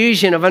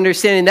confusion of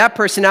understanding that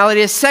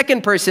personality, a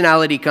second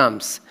personality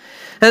comes.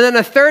 And then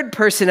a third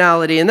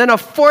personality, and then a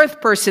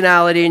fourth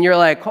personality, and you're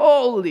like,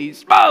 holy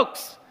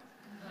smokes.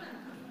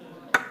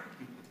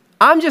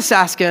 I'm just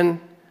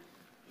asking,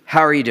 how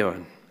are you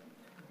doing?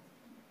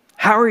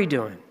 How are you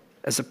doing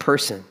as a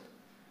person?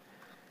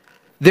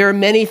 There are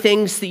many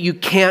things that you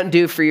can't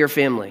do for your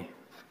family,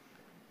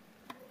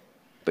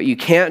 but you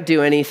can't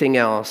do anything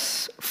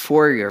else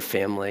for your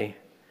family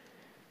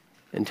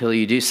until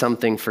you do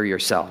something for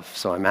yourself.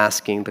 So I'm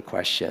asking the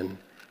question,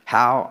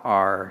 how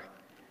are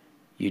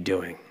you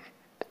doing?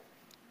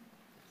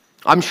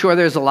 I'm sure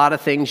there's a lot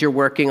of things you're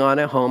working on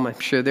at home. I'm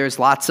sure there's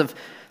lots of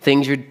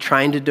things you're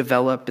trying to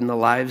develop in the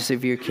lives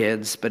of your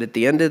kids. But at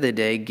the end of the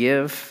day,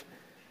 give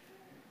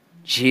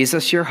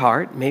Jesus your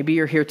heart. Maybe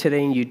you're here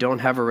today and you don't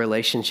have a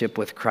relationship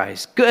with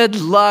Christ. Good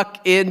luck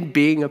in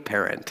being a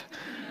parent.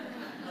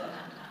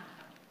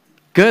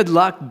 Good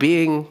luck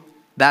being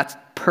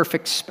that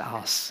perfect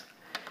spouse.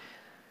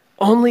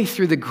 Only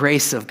through the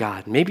grace of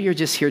God. Maybe you're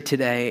just here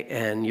today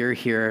and you're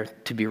here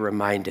to be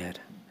reminded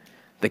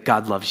that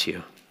God loves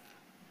you,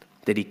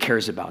 that he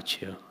cares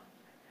about you,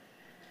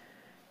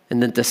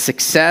 and that the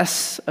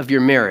success of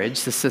your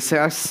marriage, the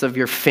success of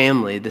your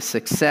family, the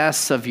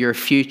success of your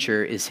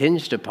future is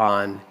hinged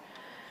upon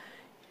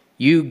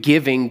you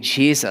giving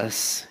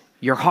Jesus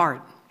your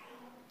heart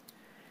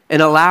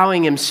and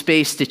allowing him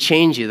space to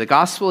change you. The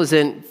gospel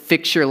isn't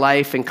fix your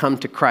life and come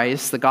to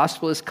Christ. The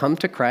gospel is come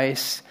to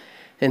Christ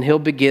and he'll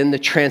begin the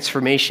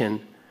transformation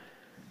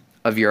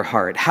of your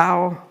heart.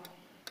 How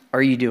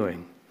are you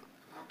doing?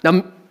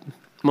 Now,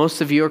 most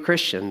of you are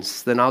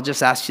Christians. Then I'll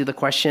just ask you the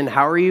question,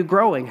 how are you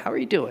growing? How are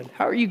you doing?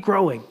 How are you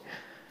growing?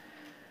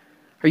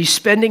 Are you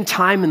spending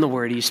time in the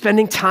Word? Are you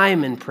spending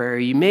time in prayer? Are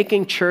you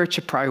making church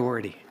a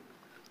priority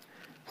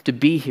to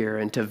be here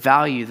and to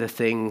value the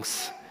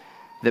things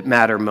that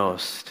matter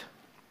most?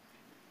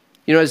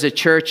 You know, as a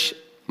church,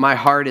 my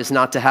heart is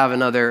not to have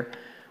another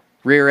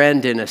rear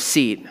end in a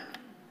seat.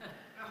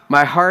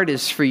 My heart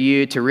is for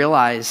you to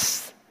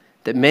realize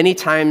that many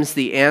times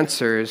the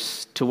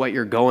answers to what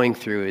you're going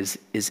through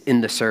is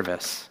in the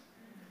service.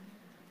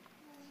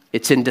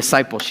 It's in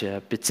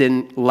discipleship. It's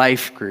in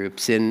life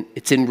groups.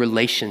 It's in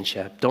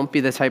relationship. Don't be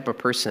the type of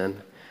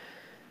person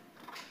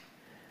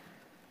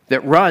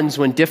that runs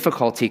when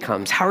difficulty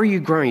comes. How are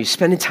you growing? Are you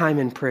spending time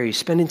in prayer? Are you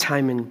spending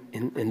time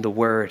in the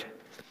Word?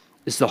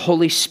 Is the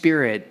Holy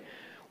Spirit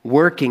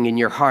working in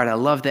your heart? I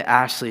love that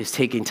Ashley is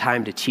taking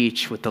time to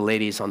teach with the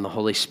ladies on the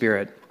Holy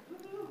Spirit.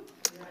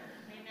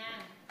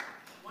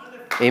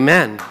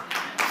 Amen.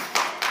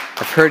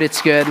 I've heard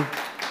it's good,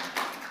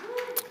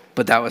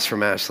 but that was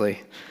from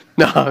Ashley.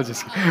 No, I'm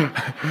just kidding.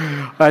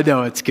 I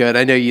know it's good.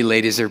 I know you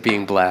ladies are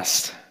being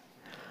blessed.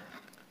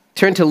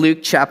 Turn to Luke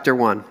chapter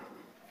 1.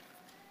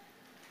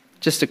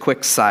 Just a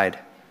quick side.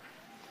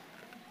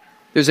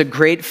 There's a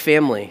great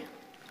family,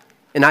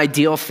 an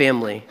ideal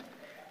family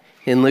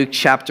in Luke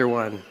chapter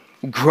 1,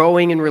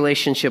 growing in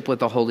relationship with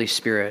the Holy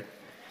Spirit.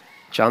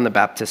 John the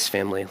Baptist's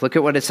family. Look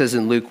at what it says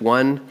in Luke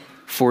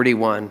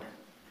 1:41.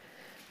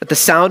 At the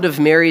sound of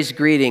Mary's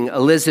greeting,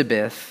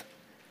 Elizabeth's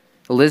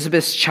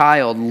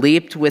child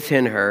leaped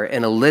within her,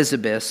 and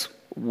Elizabeth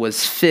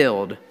was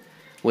filled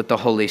with the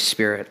Holy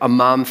Spirit, a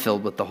mom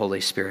filled with the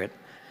Holy Spirit.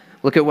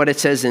 Look at what it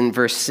says in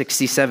verse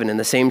 67 in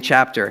the same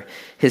chapter.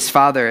 His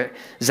father,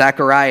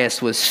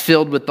 Zacharias, was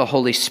filled with the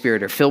Holy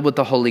Spirit, or filled with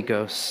the Holy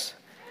Ghost.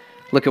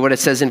 Look at what it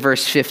says in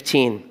verse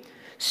 15,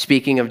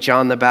 speaking of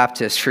John the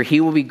Baptist. For he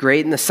will be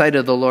great in the sight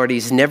of the Lord.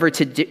 He's never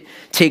to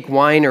take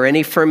wine or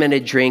any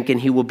fermented drink, and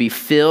he will be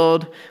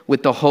filled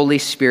with the Holy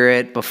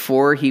Spirit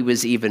before he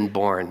was even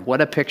born.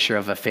 What a picture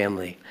of a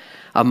family.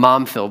 A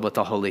mom filled with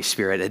the Holy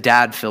Spirit, a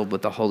dad filled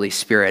with the Holy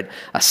Spirit,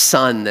 a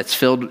son that's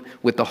filled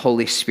with the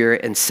Holy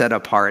Spirit and set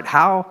apart.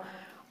 How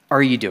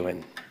are you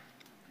doing?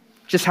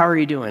 Just how are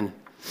you doing?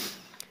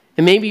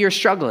 And maybe you're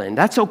struggling.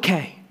 That's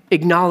okay.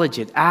 Acknowledge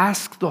it.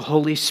 Ask the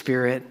Holy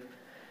Spirit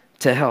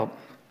to help.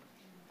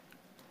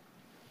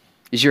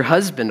 Is your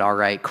husband all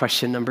right?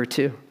 Question number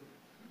 2.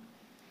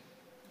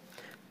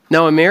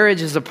 Now, a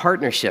marriage is a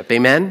partnership.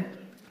 Amen?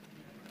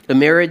 A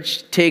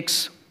marriage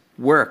takes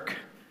work.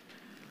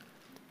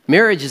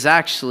 Marriage is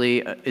actually,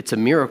 it's a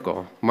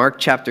miracle. Mark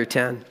chapter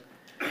 10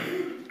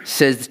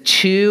 says,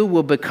 2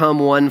 will become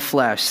one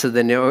flesh, so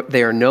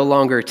they are no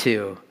longer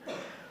 2,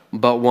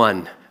 but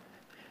 1.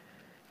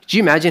 Could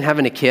you imagine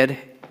having a kid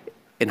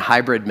in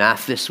hybrid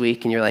math this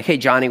week, and you're like, hey,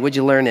 Johnny, what'd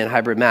you learn in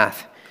hybrid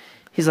math?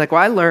 He's like,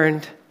 well, I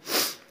learned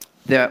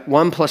that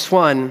 1 +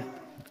 1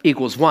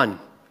 = 1.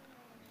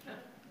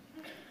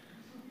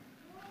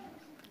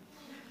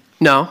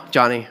 No,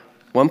 Johnny,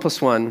 1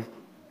 + 1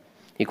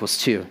 =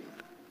 2.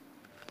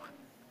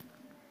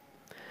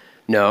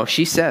 No,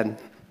 she said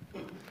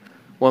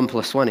 1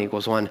 + 1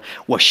 = 1.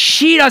 Well,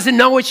 she doesn't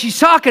know what she's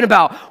talking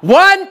about.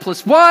 1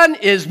 + 1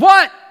 is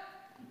what?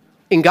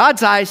 In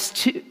God's eyes,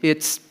 2,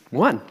 it's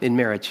 1 in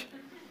marriage.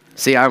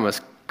 See, I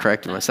almost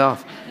corrected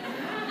myself.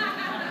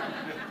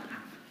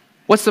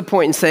 What's the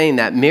point in saying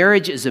that?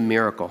 Marriage is a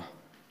miracle.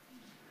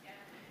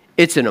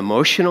 It's an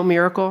emotional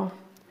miracle.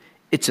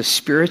 It's a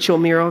spiritual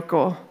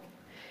miracle.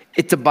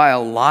 It's a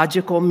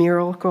biological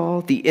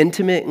miracle. The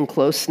intimate and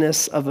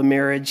closeness of a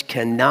marriage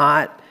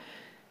cannot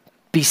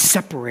be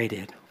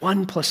separated.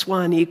 1 +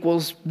 1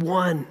 =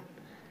 1.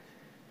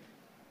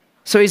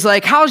 So he's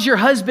like, how's your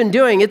husband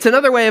doing? It's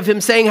another way of him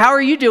saying, how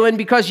are you doing?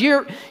 Because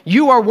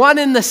you are one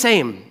and the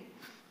same.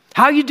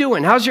 How are you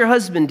doing? How's your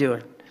husband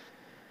doing?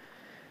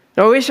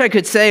 Now, I wish I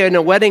could say in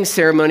a wedding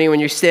ceremony when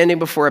you're standing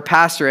before a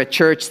pastor at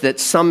church that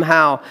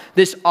somehow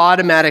this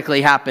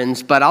automatically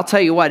happens, but I'll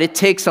tell you what, it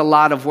takes a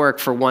lot of work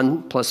for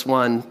 1 +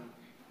 1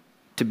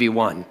 to be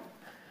 1.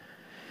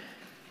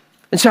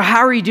 And so how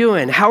are you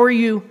doing? How are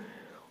you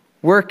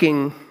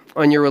working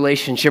on your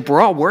relationship?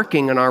 We're all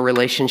working on our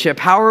relationship.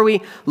 How are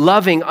we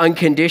loving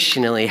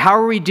unconditionally? How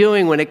are we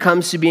doing when it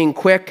comes to being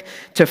quick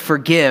to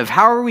forgive?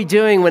 How are we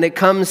doing when it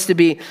comes to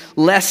be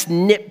less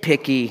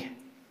nitpicky?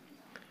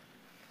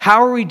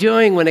 How are we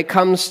doing when it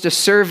comes to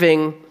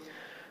serving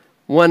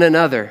one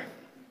another?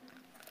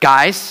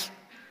 Guys,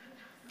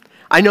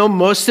 I know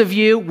most of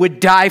you would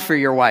die for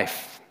your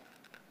wife,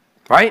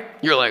 right?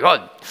 You're like,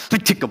 oh,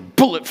 I'd take a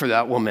bullet for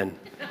that woman.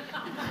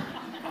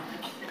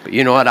 But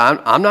you know what?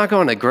 I'm not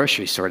going to the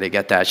grocery store to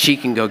get that. She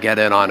can go get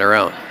it on her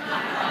own.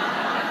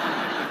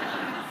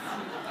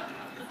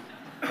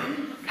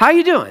 How are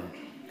you doing?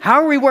 How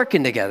are we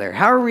working together?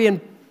 How are we in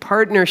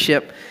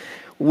partnership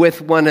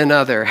with one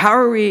another? How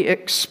are we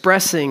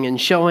expressing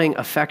and showing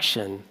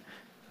affection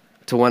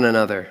to one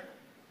another?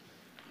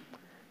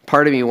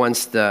 Part of me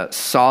wants to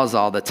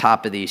sawzall the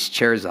top of these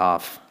chairs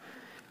off.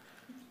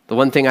 The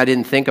one thing I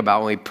didn't think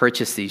about when we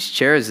purchased these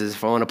chairs is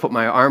if I want to put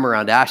my arm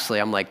around Ashley,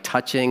 I'm like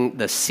touching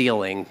the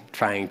ceiling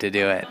trying to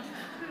do it.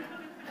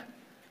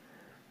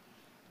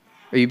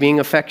 Are you being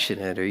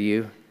affectionate? Are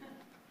you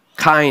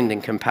kind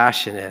and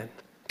compassionate?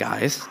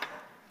 Guys,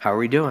 how are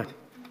we doing?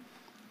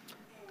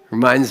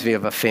 Reminds me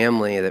of a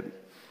family that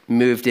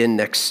moved in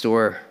next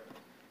door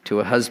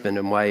to a husband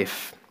and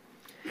wife.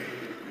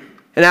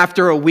 And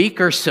after a week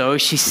or so,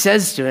 she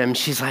says to him,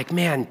 she's like,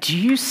 man, do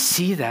you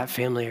see that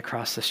family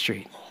across the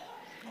street?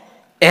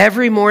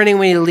 Every morning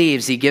when he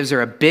leaves, he gives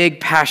her a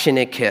big,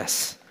 passionate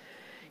kiss.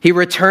 He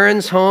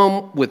returns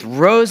home with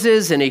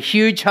roses and a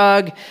huge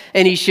hug,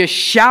 and he's just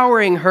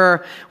showering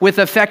her with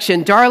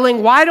affection.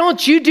 Darling, why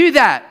don't you do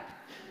that?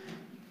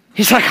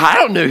 He's like, I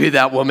don't know who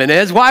that woman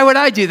is. Why would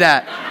I do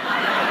that?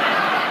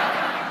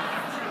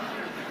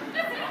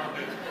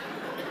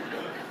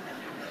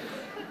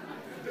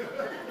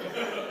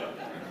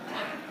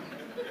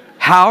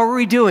 How are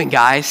we doing,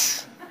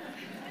 guys?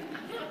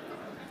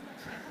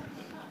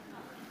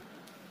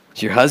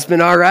 Is your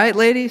husband all right,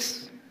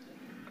 ladies?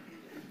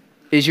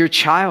 Is your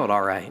child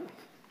all right?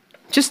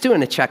 Just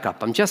doing a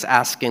checkup. I'm just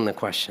asking the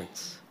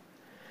questions.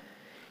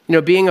 You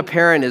know, being a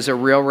parent is a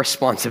real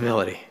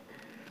responsibility.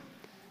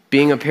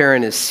 Being a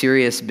parent is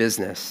serious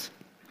business.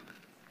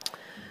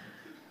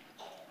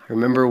 I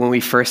remember when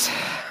we first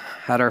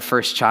had our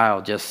first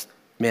child,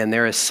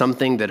 there is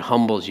something that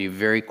humbles you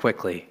very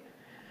quickly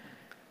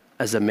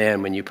as a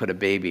man when you put a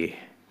baby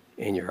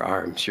in your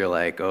arms. You're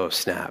like, oh,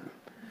 snap.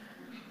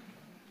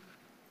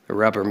 The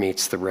rubber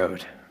meets the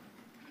road.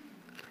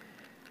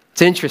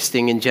 It's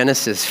interesting in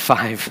Genesis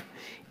 5,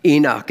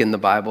 Enoch in the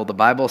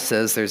Bible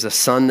says there's a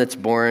son that's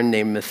born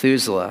named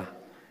Methuselah.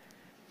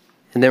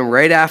 And then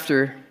right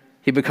after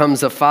he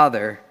becomes a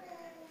father,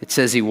 it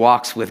says he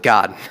walks with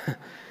God.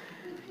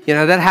 You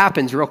know, that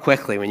happens real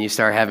quickly when you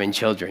start having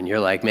children.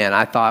 You're like, man,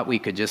 I thought we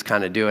could just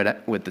kind of do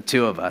it with the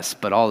two of us.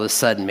 But all of a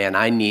sudden, man,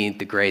 I need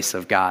the grace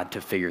of God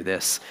to figure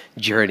this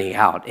journey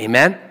out.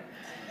 Amen?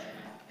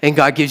 And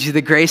God gives you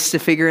the grace to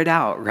figure it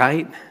out,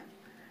 right?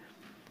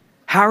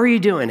 How are you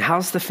doing?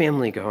 How's the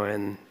family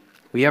going?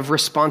 We have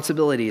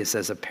responsibilities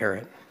as a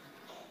parent.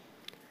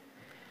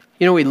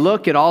 You know, we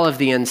look at all of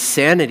the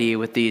insanity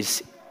with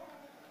these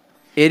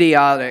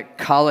idiotic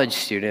college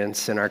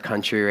students in our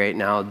country right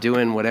now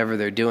doing whatever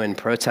they're doing,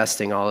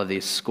 protesting all of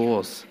these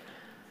schools.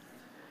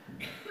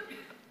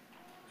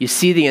 You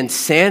see the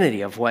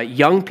insanity of what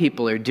young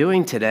people are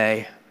doing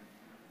today.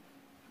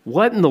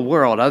 What in the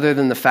world, other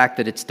than the fact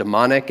that it's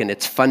demonic and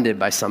it's funded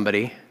by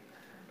somebody?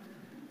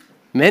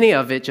 Many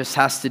of it just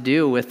has to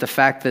do with the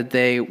fact that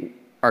they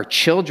are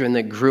children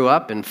that grew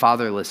up in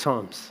fatherless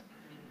homes.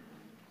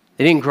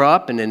 They didn't grow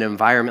up in an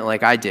environment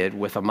like I did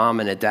with a mom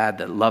and a dad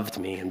that loved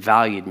me and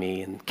valued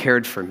me and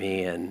cared for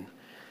me. And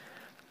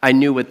I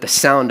knew what the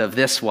sound of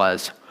this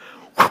was.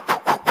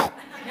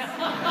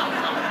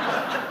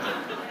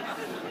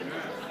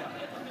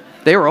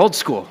 They were old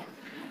school.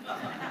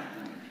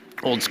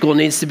 Old school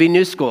needs to be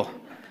new school,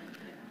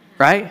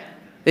 right?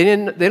 They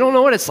don't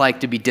know what it's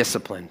like to be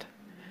disciplined.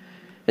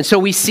 And so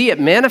we see it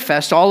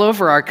manifest all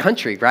over our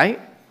country,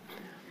 right?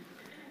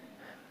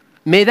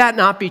 May that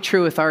not be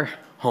true with our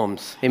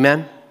homes.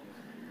 Amen?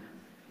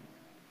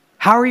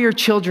 How are your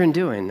children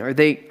doing? Are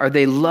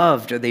they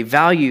loved? Are they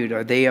valued?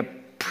 Are they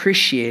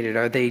appreciated?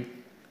 Are they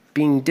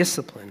being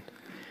disciplined?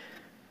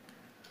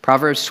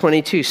 Proverbs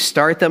 22,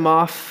 start them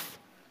off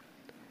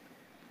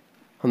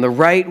on the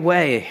right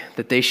way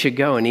that they should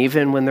go, and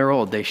even when they're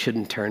old, they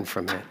shouldn't turn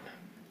from it.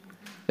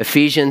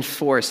 Ephesians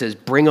 4 says,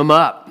 bring them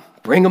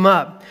up, bring them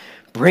up,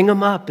 bring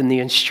them up in the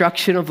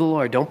instruction of the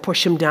Lord. Don't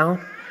push them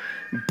down.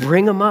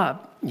 Bring them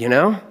up, you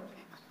know?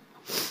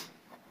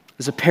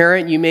 As a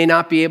parent, you may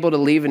not be able to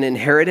leave an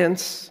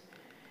inheritance.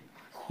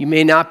 You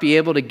may not be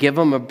able to give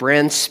them a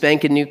brand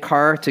spanking new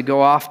car to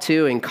go off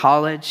to in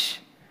college.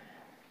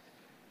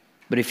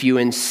 But if you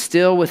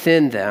instill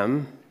within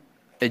them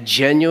a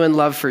genuine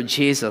love for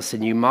Jesus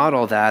and you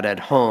model that at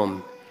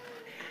home,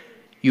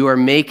 you are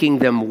making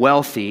them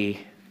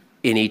wealthy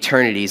in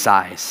eternity's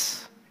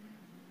eyes.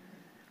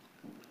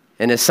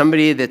 And as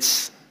somebody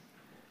that's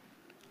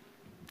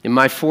in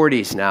my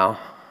 40s now,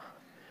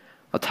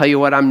 I'll tell you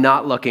what I'm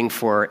not looking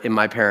for in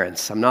my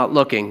parents. I'm not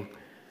looking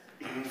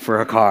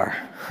for a car.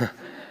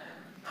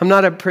 I'm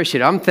not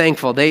appreciative. I'm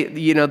thankful.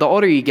 The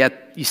older you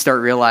get, you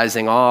start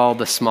realizing all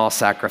the small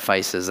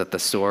sacrifices at the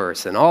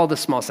stores and all the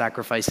small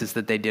sacrifices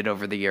that they did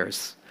over the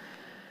years.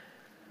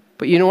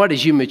 But you know what?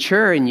 As you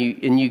mature and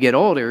you get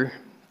older,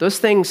 those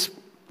things,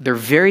 they're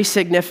very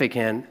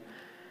significant.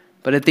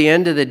 But at the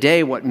end of the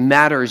day, what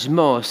matters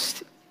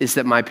most is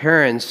that my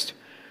parents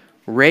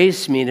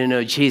raised me to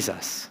know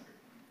Jesus.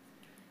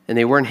 And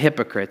they weren't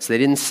hypocrites. They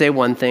didn't say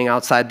one thing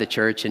outside the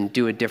church and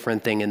do a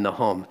different thing in the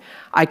home.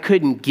 I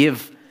couldn't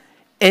give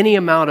any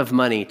amount of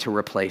money to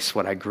replace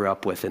what I grew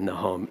up with in the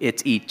home.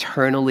 It's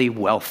eternally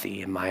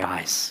wealthy in my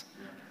eyes.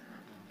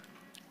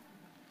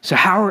 So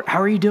how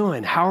are you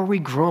doing? How are we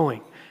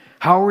growing?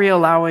 How are we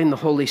allowing the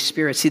Holy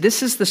Spirit? See,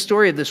 this is the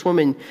story of this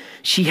woman.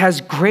 She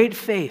has great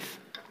faith.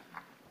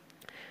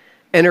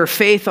 And her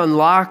faith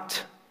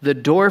unlocked the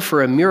door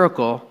for a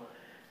miracle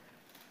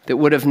that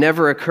would have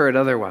never occurred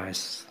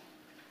otherwise.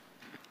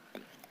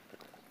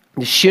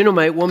 The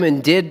Shunammite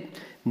woman did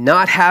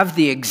not have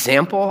the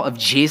example of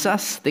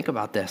Jesus. Think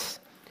about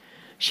this.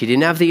 She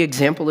didn't have the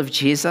example of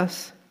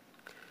Jesus.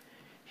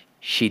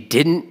 She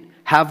didn't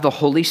have the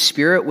Holy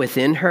Spirit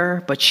within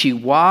her, but she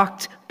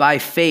walked by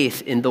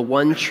faith in the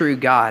one true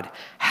God.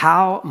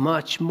 How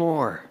much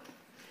more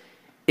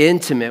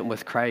intimate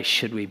with Christ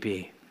should we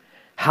be?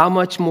 How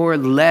much more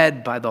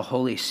led by the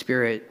Holy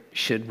Spirit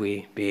should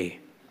we be?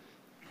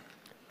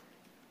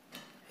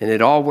 And it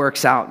all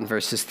works out in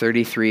verses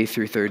 33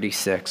 through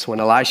 36. When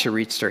Elisha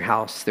reached her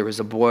house, there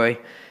was a boy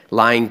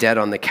lying dead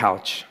on the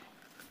couch.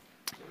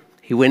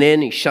 He went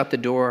in, he shut the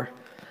door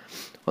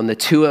on the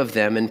two of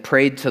them and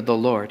prayed to the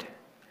Lord.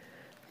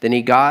 Then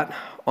he got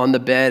on the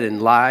bed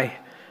and lay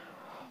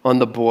on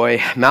the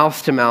boy,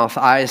 mouth to mouth,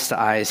 eyes to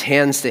eyes,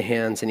 hands to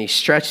hands, and he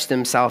stretched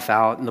himself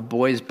out, and the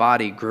boy's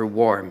body grew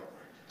warm.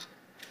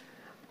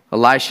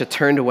 Elisha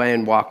turned away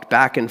and walked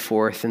back and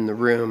forth in the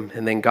room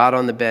and then got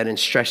on the bed and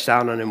stretched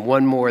out on him.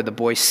 One more, the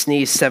boy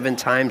sneezed 7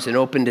 times and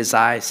opened his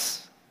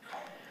eyes.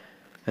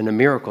 And a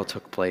miracle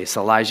took place.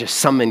 Elijah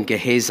summoned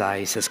Gehazi.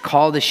 He says,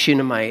 call the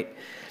Shunammite.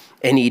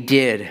 And he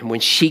did. And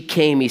when she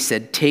came, he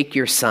said, take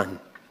your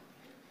son.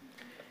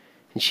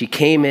 And she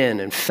came in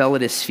and fell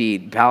at his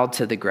feet, bowed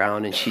to the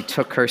ground, and she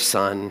took her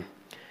son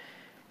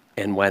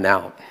and went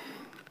out.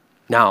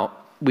 Now,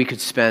 we could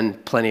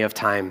spend plenty of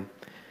time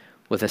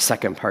with a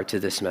second part to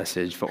this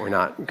message, but we're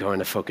not going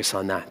to focus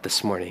on that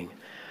this morning.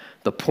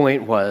 The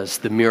point was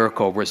the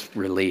miracle was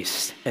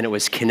released, and it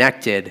was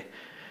connected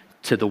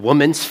to the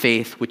woman's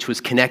faith, which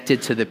was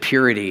connected to the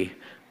purity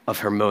of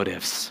her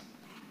motives.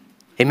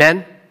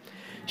 Amen?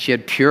 She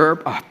had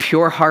a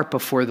pure heart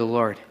before the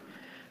Lord.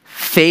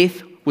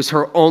 Faith was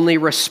her only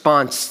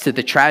response to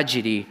the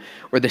tragedy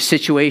or the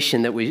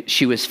situation that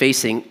she was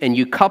facing. And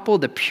you couple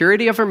the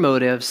purity of her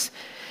motives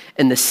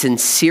and the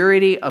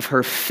sincerity of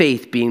her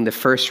faith being the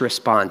first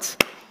response,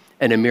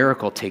 and a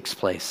miracle takes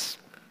place.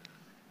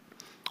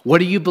 What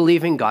do you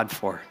believe in God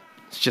for?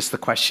 It's just the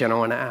question I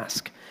want to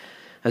ask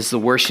as the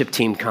worship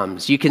team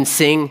comes. You can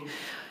sing,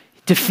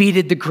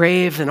 defeated the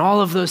grave and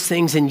all of those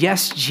things. And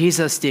yes,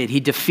 Jesus did. He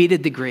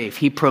defeated the grave.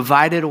 He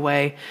provided a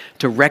way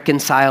to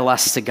reconcile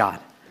us to God.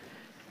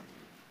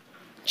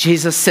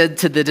 Jesus said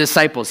to the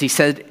disciples, he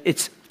said,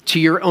 it's to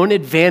your own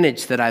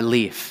advantage that I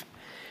leave.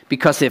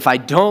 Because if I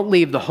don't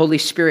leave, the Holy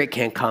Spirit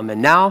can't come. And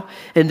now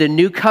in the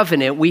new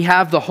covenant, we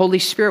have the Holy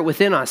Spirit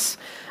within us.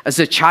 As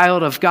a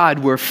child of God,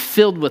 we're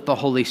filled with the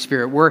Holy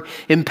Spirit. We're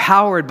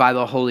empowered by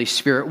the Holy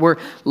Spirit. We're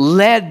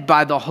led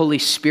by the Holy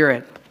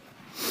Spirit.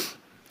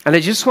 And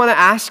I just want to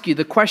ask you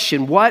the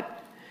question,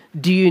 what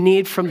do you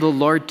need from the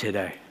Lord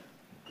today?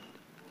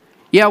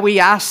 Yeah,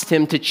 we asked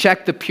him to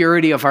check the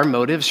purity of our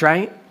motives,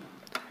 right?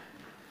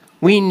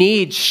 We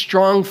need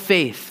strong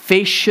faith.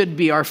 Faith should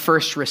be our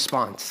first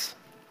response.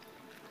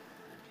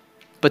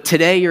 But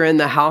today you're in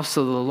the house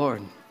of the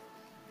Lord.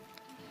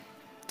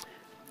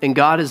 And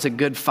God is a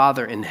good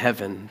Father in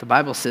heaven. The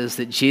Bible says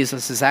that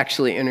Jesus is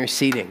actually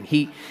interceding.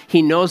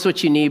 He knows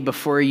what you need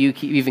before you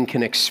even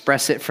can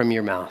express it from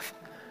your mouth.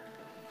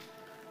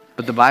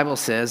 But the Bible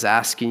says,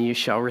 ask and you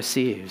shall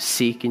receive,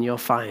 seek and you'll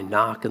find,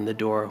 knock and the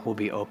door will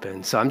be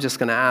open. So I'm just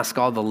going to ask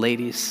all the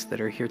ladies that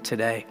are here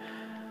today,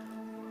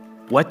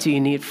 what do you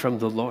need from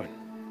the Lord?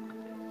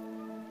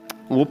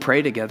 We'll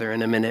pray together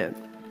in a minute.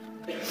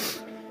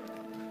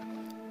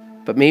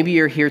 But maybe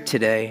you're here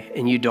today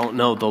and you don't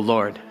know the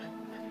Lord.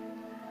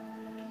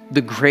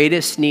 The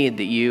greatest need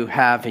that you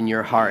have in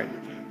your heart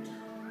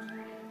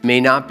may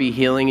not be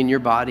healing in your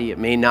body. It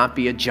may not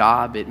be a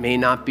job. It may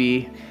not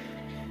be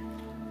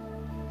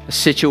a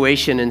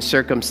situation and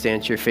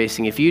circumstance you're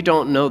facing. If you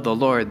don't know the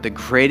Lord, the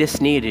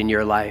greatest need in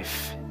your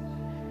life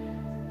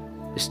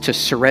is to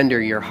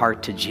surrender your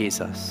heart to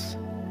Jesus,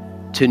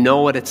 to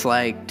know what it's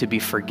like to be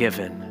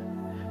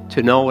forgiven,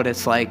 to know what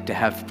it's like to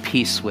have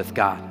peace with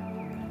God.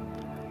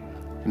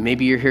 And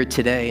maybe you're here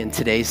today and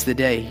today's the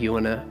day you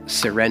want to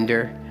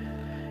surrender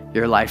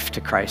your life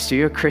to Christ. Are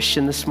you a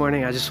Christian this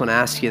morning? I just want to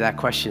ask you that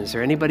question. Is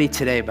there anybody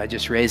today, by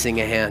just raising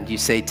a hand, you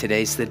say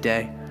today's the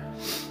day?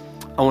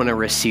 I want to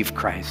receive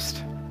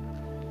Christ.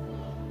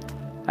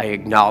 I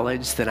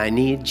acknowledge that I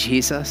need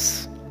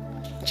Jesus.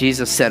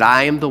 Jesus said,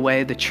 I am the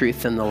way, the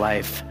truth, and the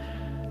life.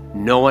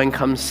 No one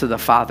comes to the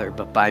Father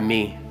but by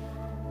me.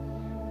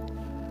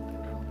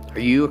 Are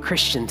you a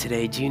Christian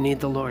today? Do you need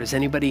the Lord? Is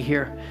anybody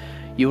here?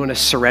 You want to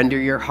surrender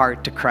your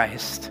heart to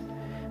Christ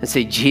and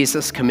say,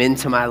 Jesus, come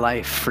into my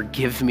life.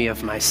 Forgive me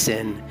of my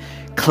sin.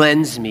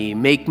 Cleanse me.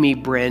 Make me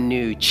brand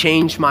new.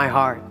 Change my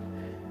heart.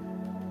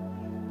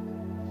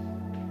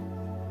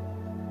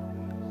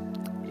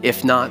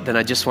 If not, then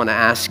I just want to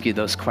ask you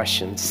those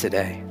questions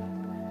today.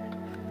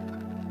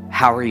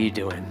 How are you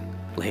doing,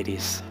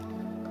 ladies?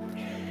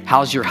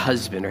 How's your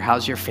husband or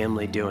how's your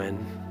family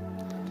doing?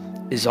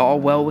 Is all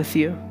well with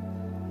you?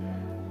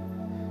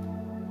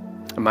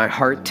 And my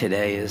heart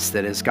today is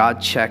that as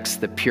God checks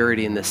the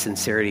purity and the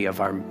sincerity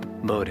of our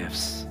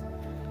motives,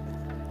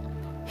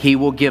 he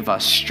will give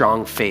us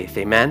strong faith,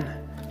 amen?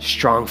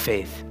 Strong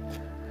faith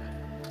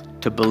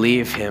to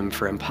believe him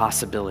for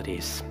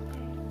impossibilities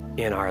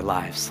in our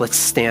lives. Let's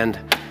stand.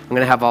 I'm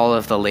going to have all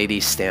of the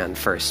ladies stand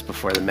first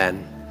before the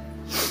men.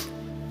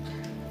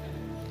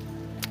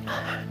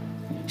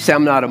 You say,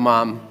 I'm not a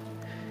mom.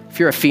 If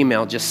you're a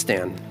female, just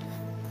stand,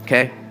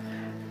 okay?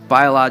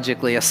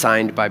 Biologically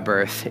assigned by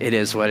birth, it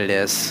is what it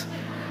is.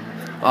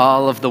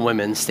 All of the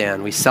women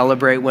stand. We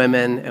celebrate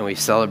women and we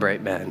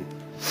celebrate men.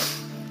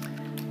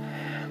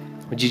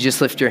 Would you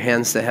just lift your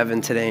hands to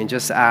heaven today and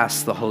just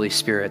ask the Holy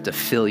Spirit to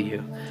fill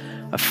you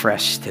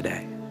afresh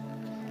today?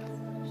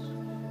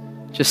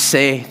 Just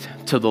say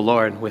to the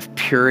Lord with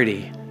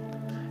purity,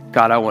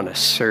 God, I want to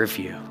serve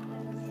you.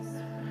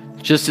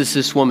 Just as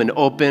this woman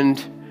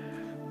opened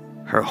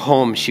her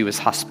home, she was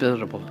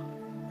hospitable.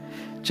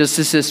 Just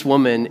as this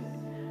woman,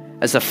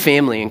 as a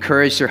family,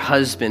 encouraged her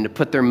husband to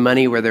put their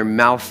money where their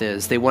mouth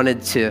is. They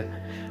wanted to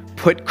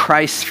put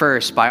Christ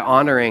first by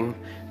honoring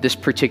this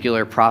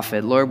particular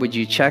prophet. Lord, would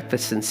you check the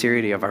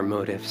sincerity of our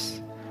motives?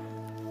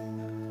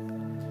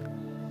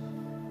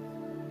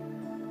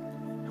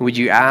 Would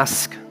you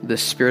ask the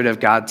Spirit of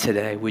God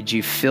today, would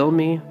you fill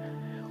me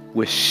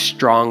with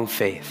strong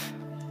faith?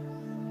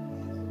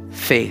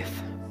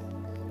 Faith.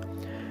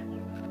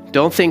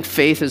 Don't think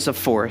faith is a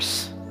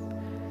force.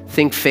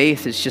 Think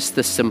faith is just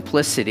the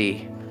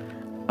simplicity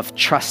of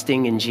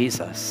trusting in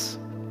Jesus.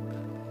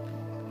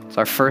 It's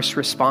our first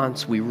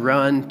response. We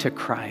run to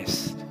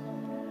Christ.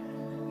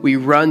 We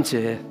run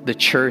to the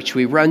church.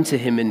 We run to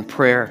him in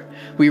prayer.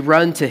 We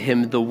run to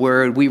him the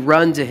word. We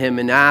run to him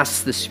and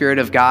ask the Spirit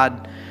of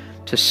God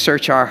to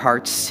search our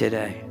hearts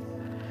today.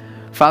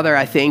 Father,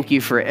 I thank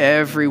you for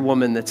every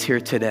woman that's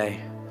here today.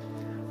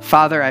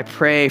 Father, I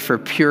pray for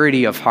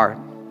purity of heart.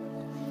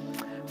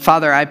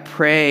 Father, I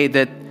pray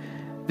that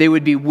they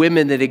would be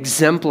women that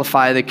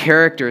exemplify the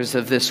characters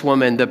of this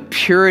woman, the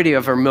purity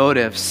of her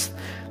motives,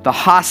 the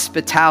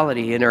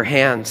hospitality in her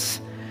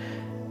hands,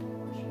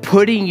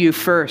 putting you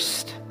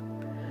first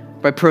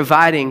by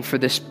providing for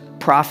this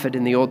prophet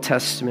in the Old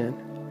Testament.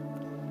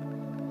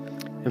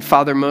 And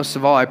Father, most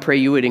of all, I pray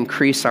you would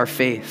increase our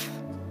faith.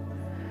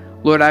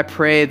 Lord, I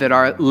pray that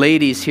our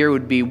ladies here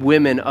would be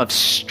women of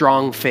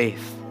strong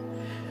faith.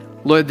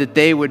 Lord, that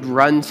they would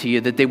run to you,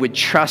 that they would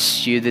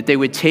trust you, that they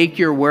would take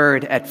your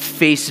word at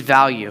face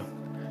value.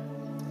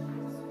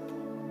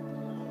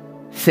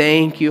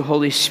 Thank you,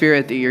 Holy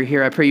Spirit, that you're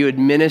here. I pray you would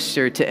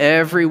minister to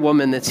every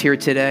woman that's here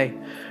today,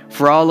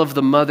 for all of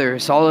the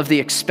mothers, all of the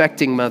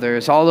expecting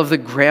mothers, all of the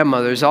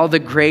grandmothers, all the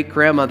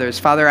great-grandmothers.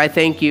 Father, I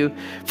thank you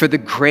for the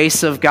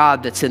grace of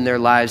God that's in their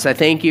lives. I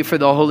thank you for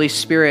the Holy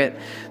Spirit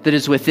that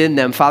is within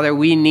them. Father,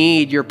 we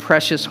need your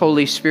precious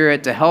Holy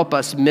Spirit to help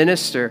us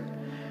minister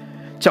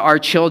to our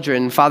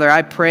children. Father,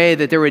 I pray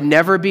that there would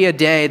never be a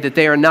day that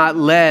they are not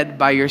led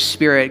by your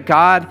Spirit.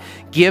 God,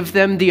 give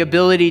them the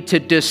ability to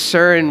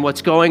discern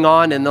what's going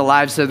on in the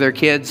lives of their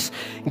kids.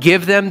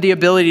 Give them the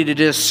ability to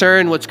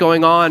discern what's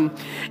going on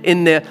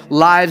in the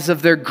lives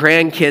of their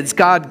grandkids.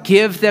 God,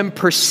 give them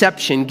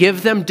perception.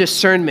 Give them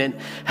discernment.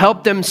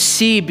 Help them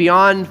see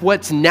beyond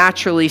what's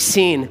naturally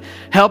seen.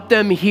 Help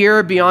them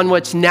hear beyond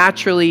what's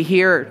naturally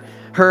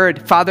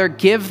heard. Father,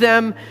 give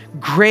them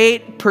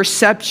great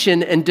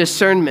perception and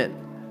discernment.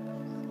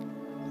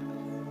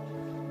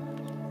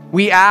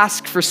 We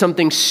ask for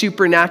something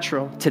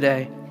supernatural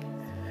today.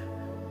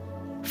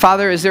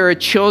 Father, as there are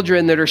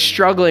children that are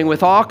struggling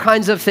with all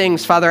kinds of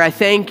things, Father, I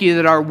thank you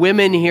that our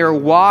women here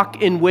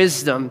walk in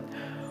wisdom,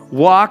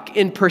 walk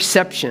in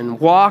perception,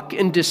 walk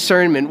in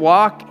discernment,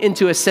 walk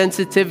into a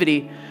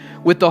sensitivity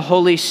with the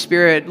Holy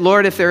Spirit.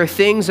 Lord, if there are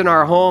things in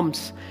our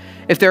homes,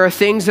 if there are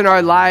things in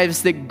our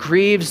lives that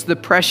grieves the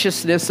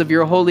preciousness of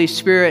your Holy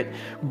Spirit,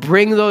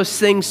 bring those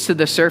things to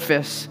the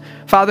surface.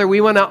 Father,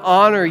 we want to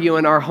honor you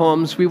in our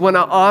homes. We want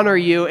to honor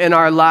you in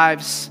our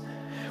lives.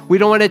 We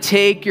don't want to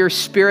take your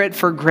Spirit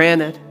for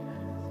granted.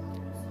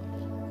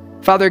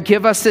 Father,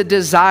 give us a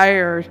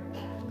desire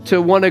to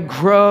want to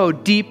grow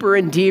deeper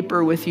and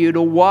deeper with you,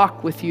 to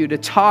walk with you, to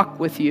talk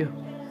with you.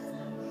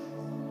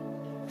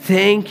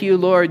 Thank you,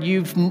 Lord.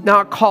 You've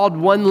not called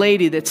one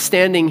lady that's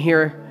standing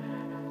here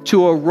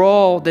to a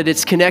role that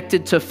is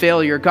connected to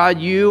failure. God,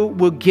 you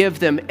will give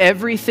them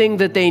everything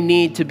that they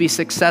need to be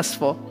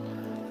successful.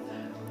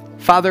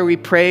 Father, we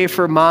pray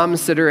for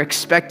moms that are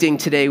expecting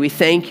today. We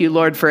thank you,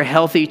 Lord, for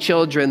healthy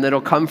children that'll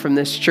come from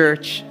this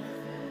church.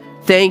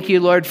 Thank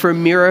you, Lord, for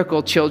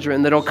miracle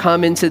children that'll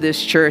come into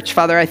this church.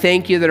 Father, I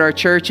thank you that our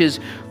church is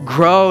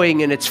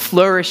growing and it's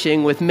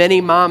flourishing with many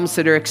moms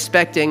that are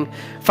expecting.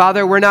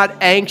 Father, we're not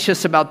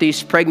anxious about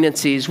these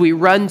pregnancies. We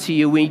run to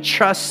you. We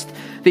trust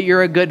that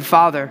you're a good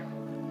Father.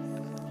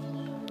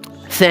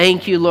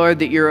 Thank you, Lord,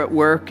 that you're at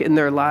work in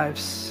their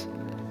lives.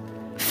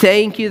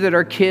 Thank you that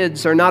our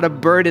kids are not a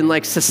burden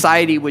like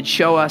society would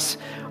show us.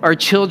 Our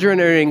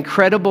children are an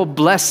incredible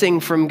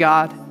blessing from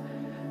God.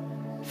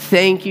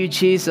 Thank you,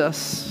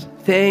 Jesus.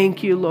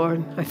 Thank you,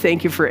 Lord. I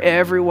thank you for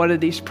every one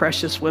of these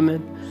precious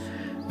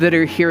women that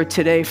are here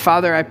today.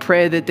 Father, I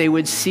pray that they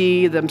would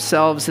see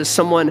themselves as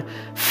someone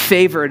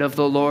favored of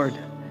the Lord,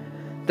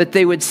 that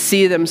they would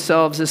see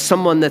themselves as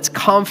someone that's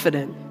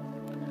confident,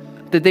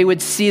 that they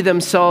would see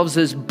themselves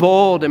as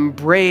bold and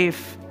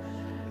brave,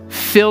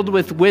 filled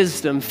with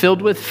wisdom,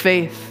 filled with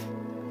faith.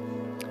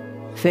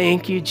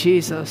 Thank you,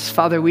 Jesus.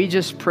 Father, we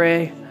just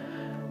pray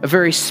a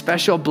very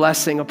special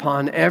blessing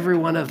upon every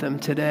one of them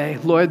today.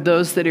 Lord,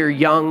 those that are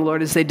young,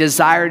 Lord, as they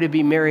desire to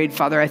be married,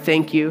 Father, I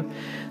thank you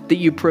that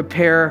you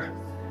prepare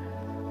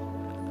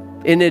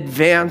in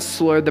advance,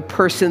 Lord, the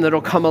person that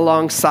will come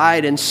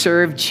alongside and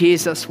serve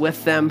Jesus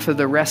with them for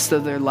the rest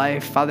of their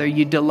life. Father,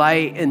 you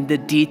delight in the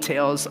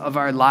details of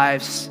our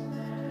lives.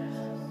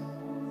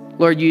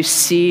 Lord, you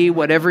see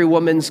what every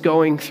woman's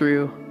going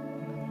through.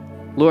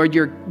 Lord,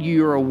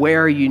 you're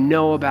aware, you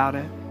know about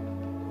it.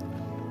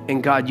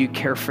 And God, you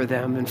care for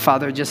them. And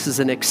Father, just as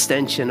an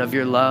extension of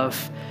your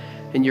love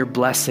and your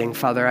blessing,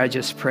 Father, I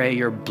just pray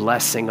your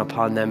blessing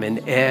upon them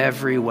in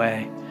every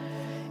way.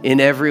 In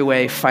every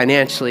way,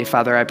 financially,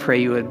 Father, I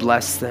pray you would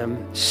bless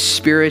them.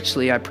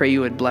 Spiritually, I pray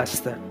you would bless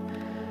them.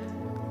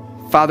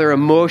 Father,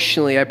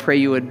 emotionally, I pray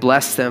you would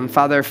bless them.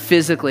 Father,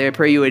 physically, I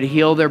pray you would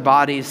heal their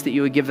bodies, that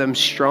you would give them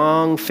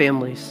strong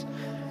families,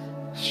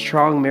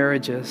 strong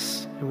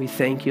marriages. And we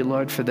thank you,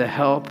 Lord, for the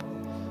help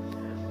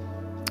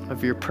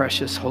of your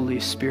precious Holy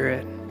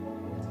Spirit.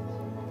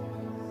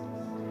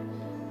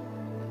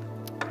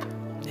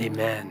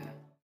 Amen.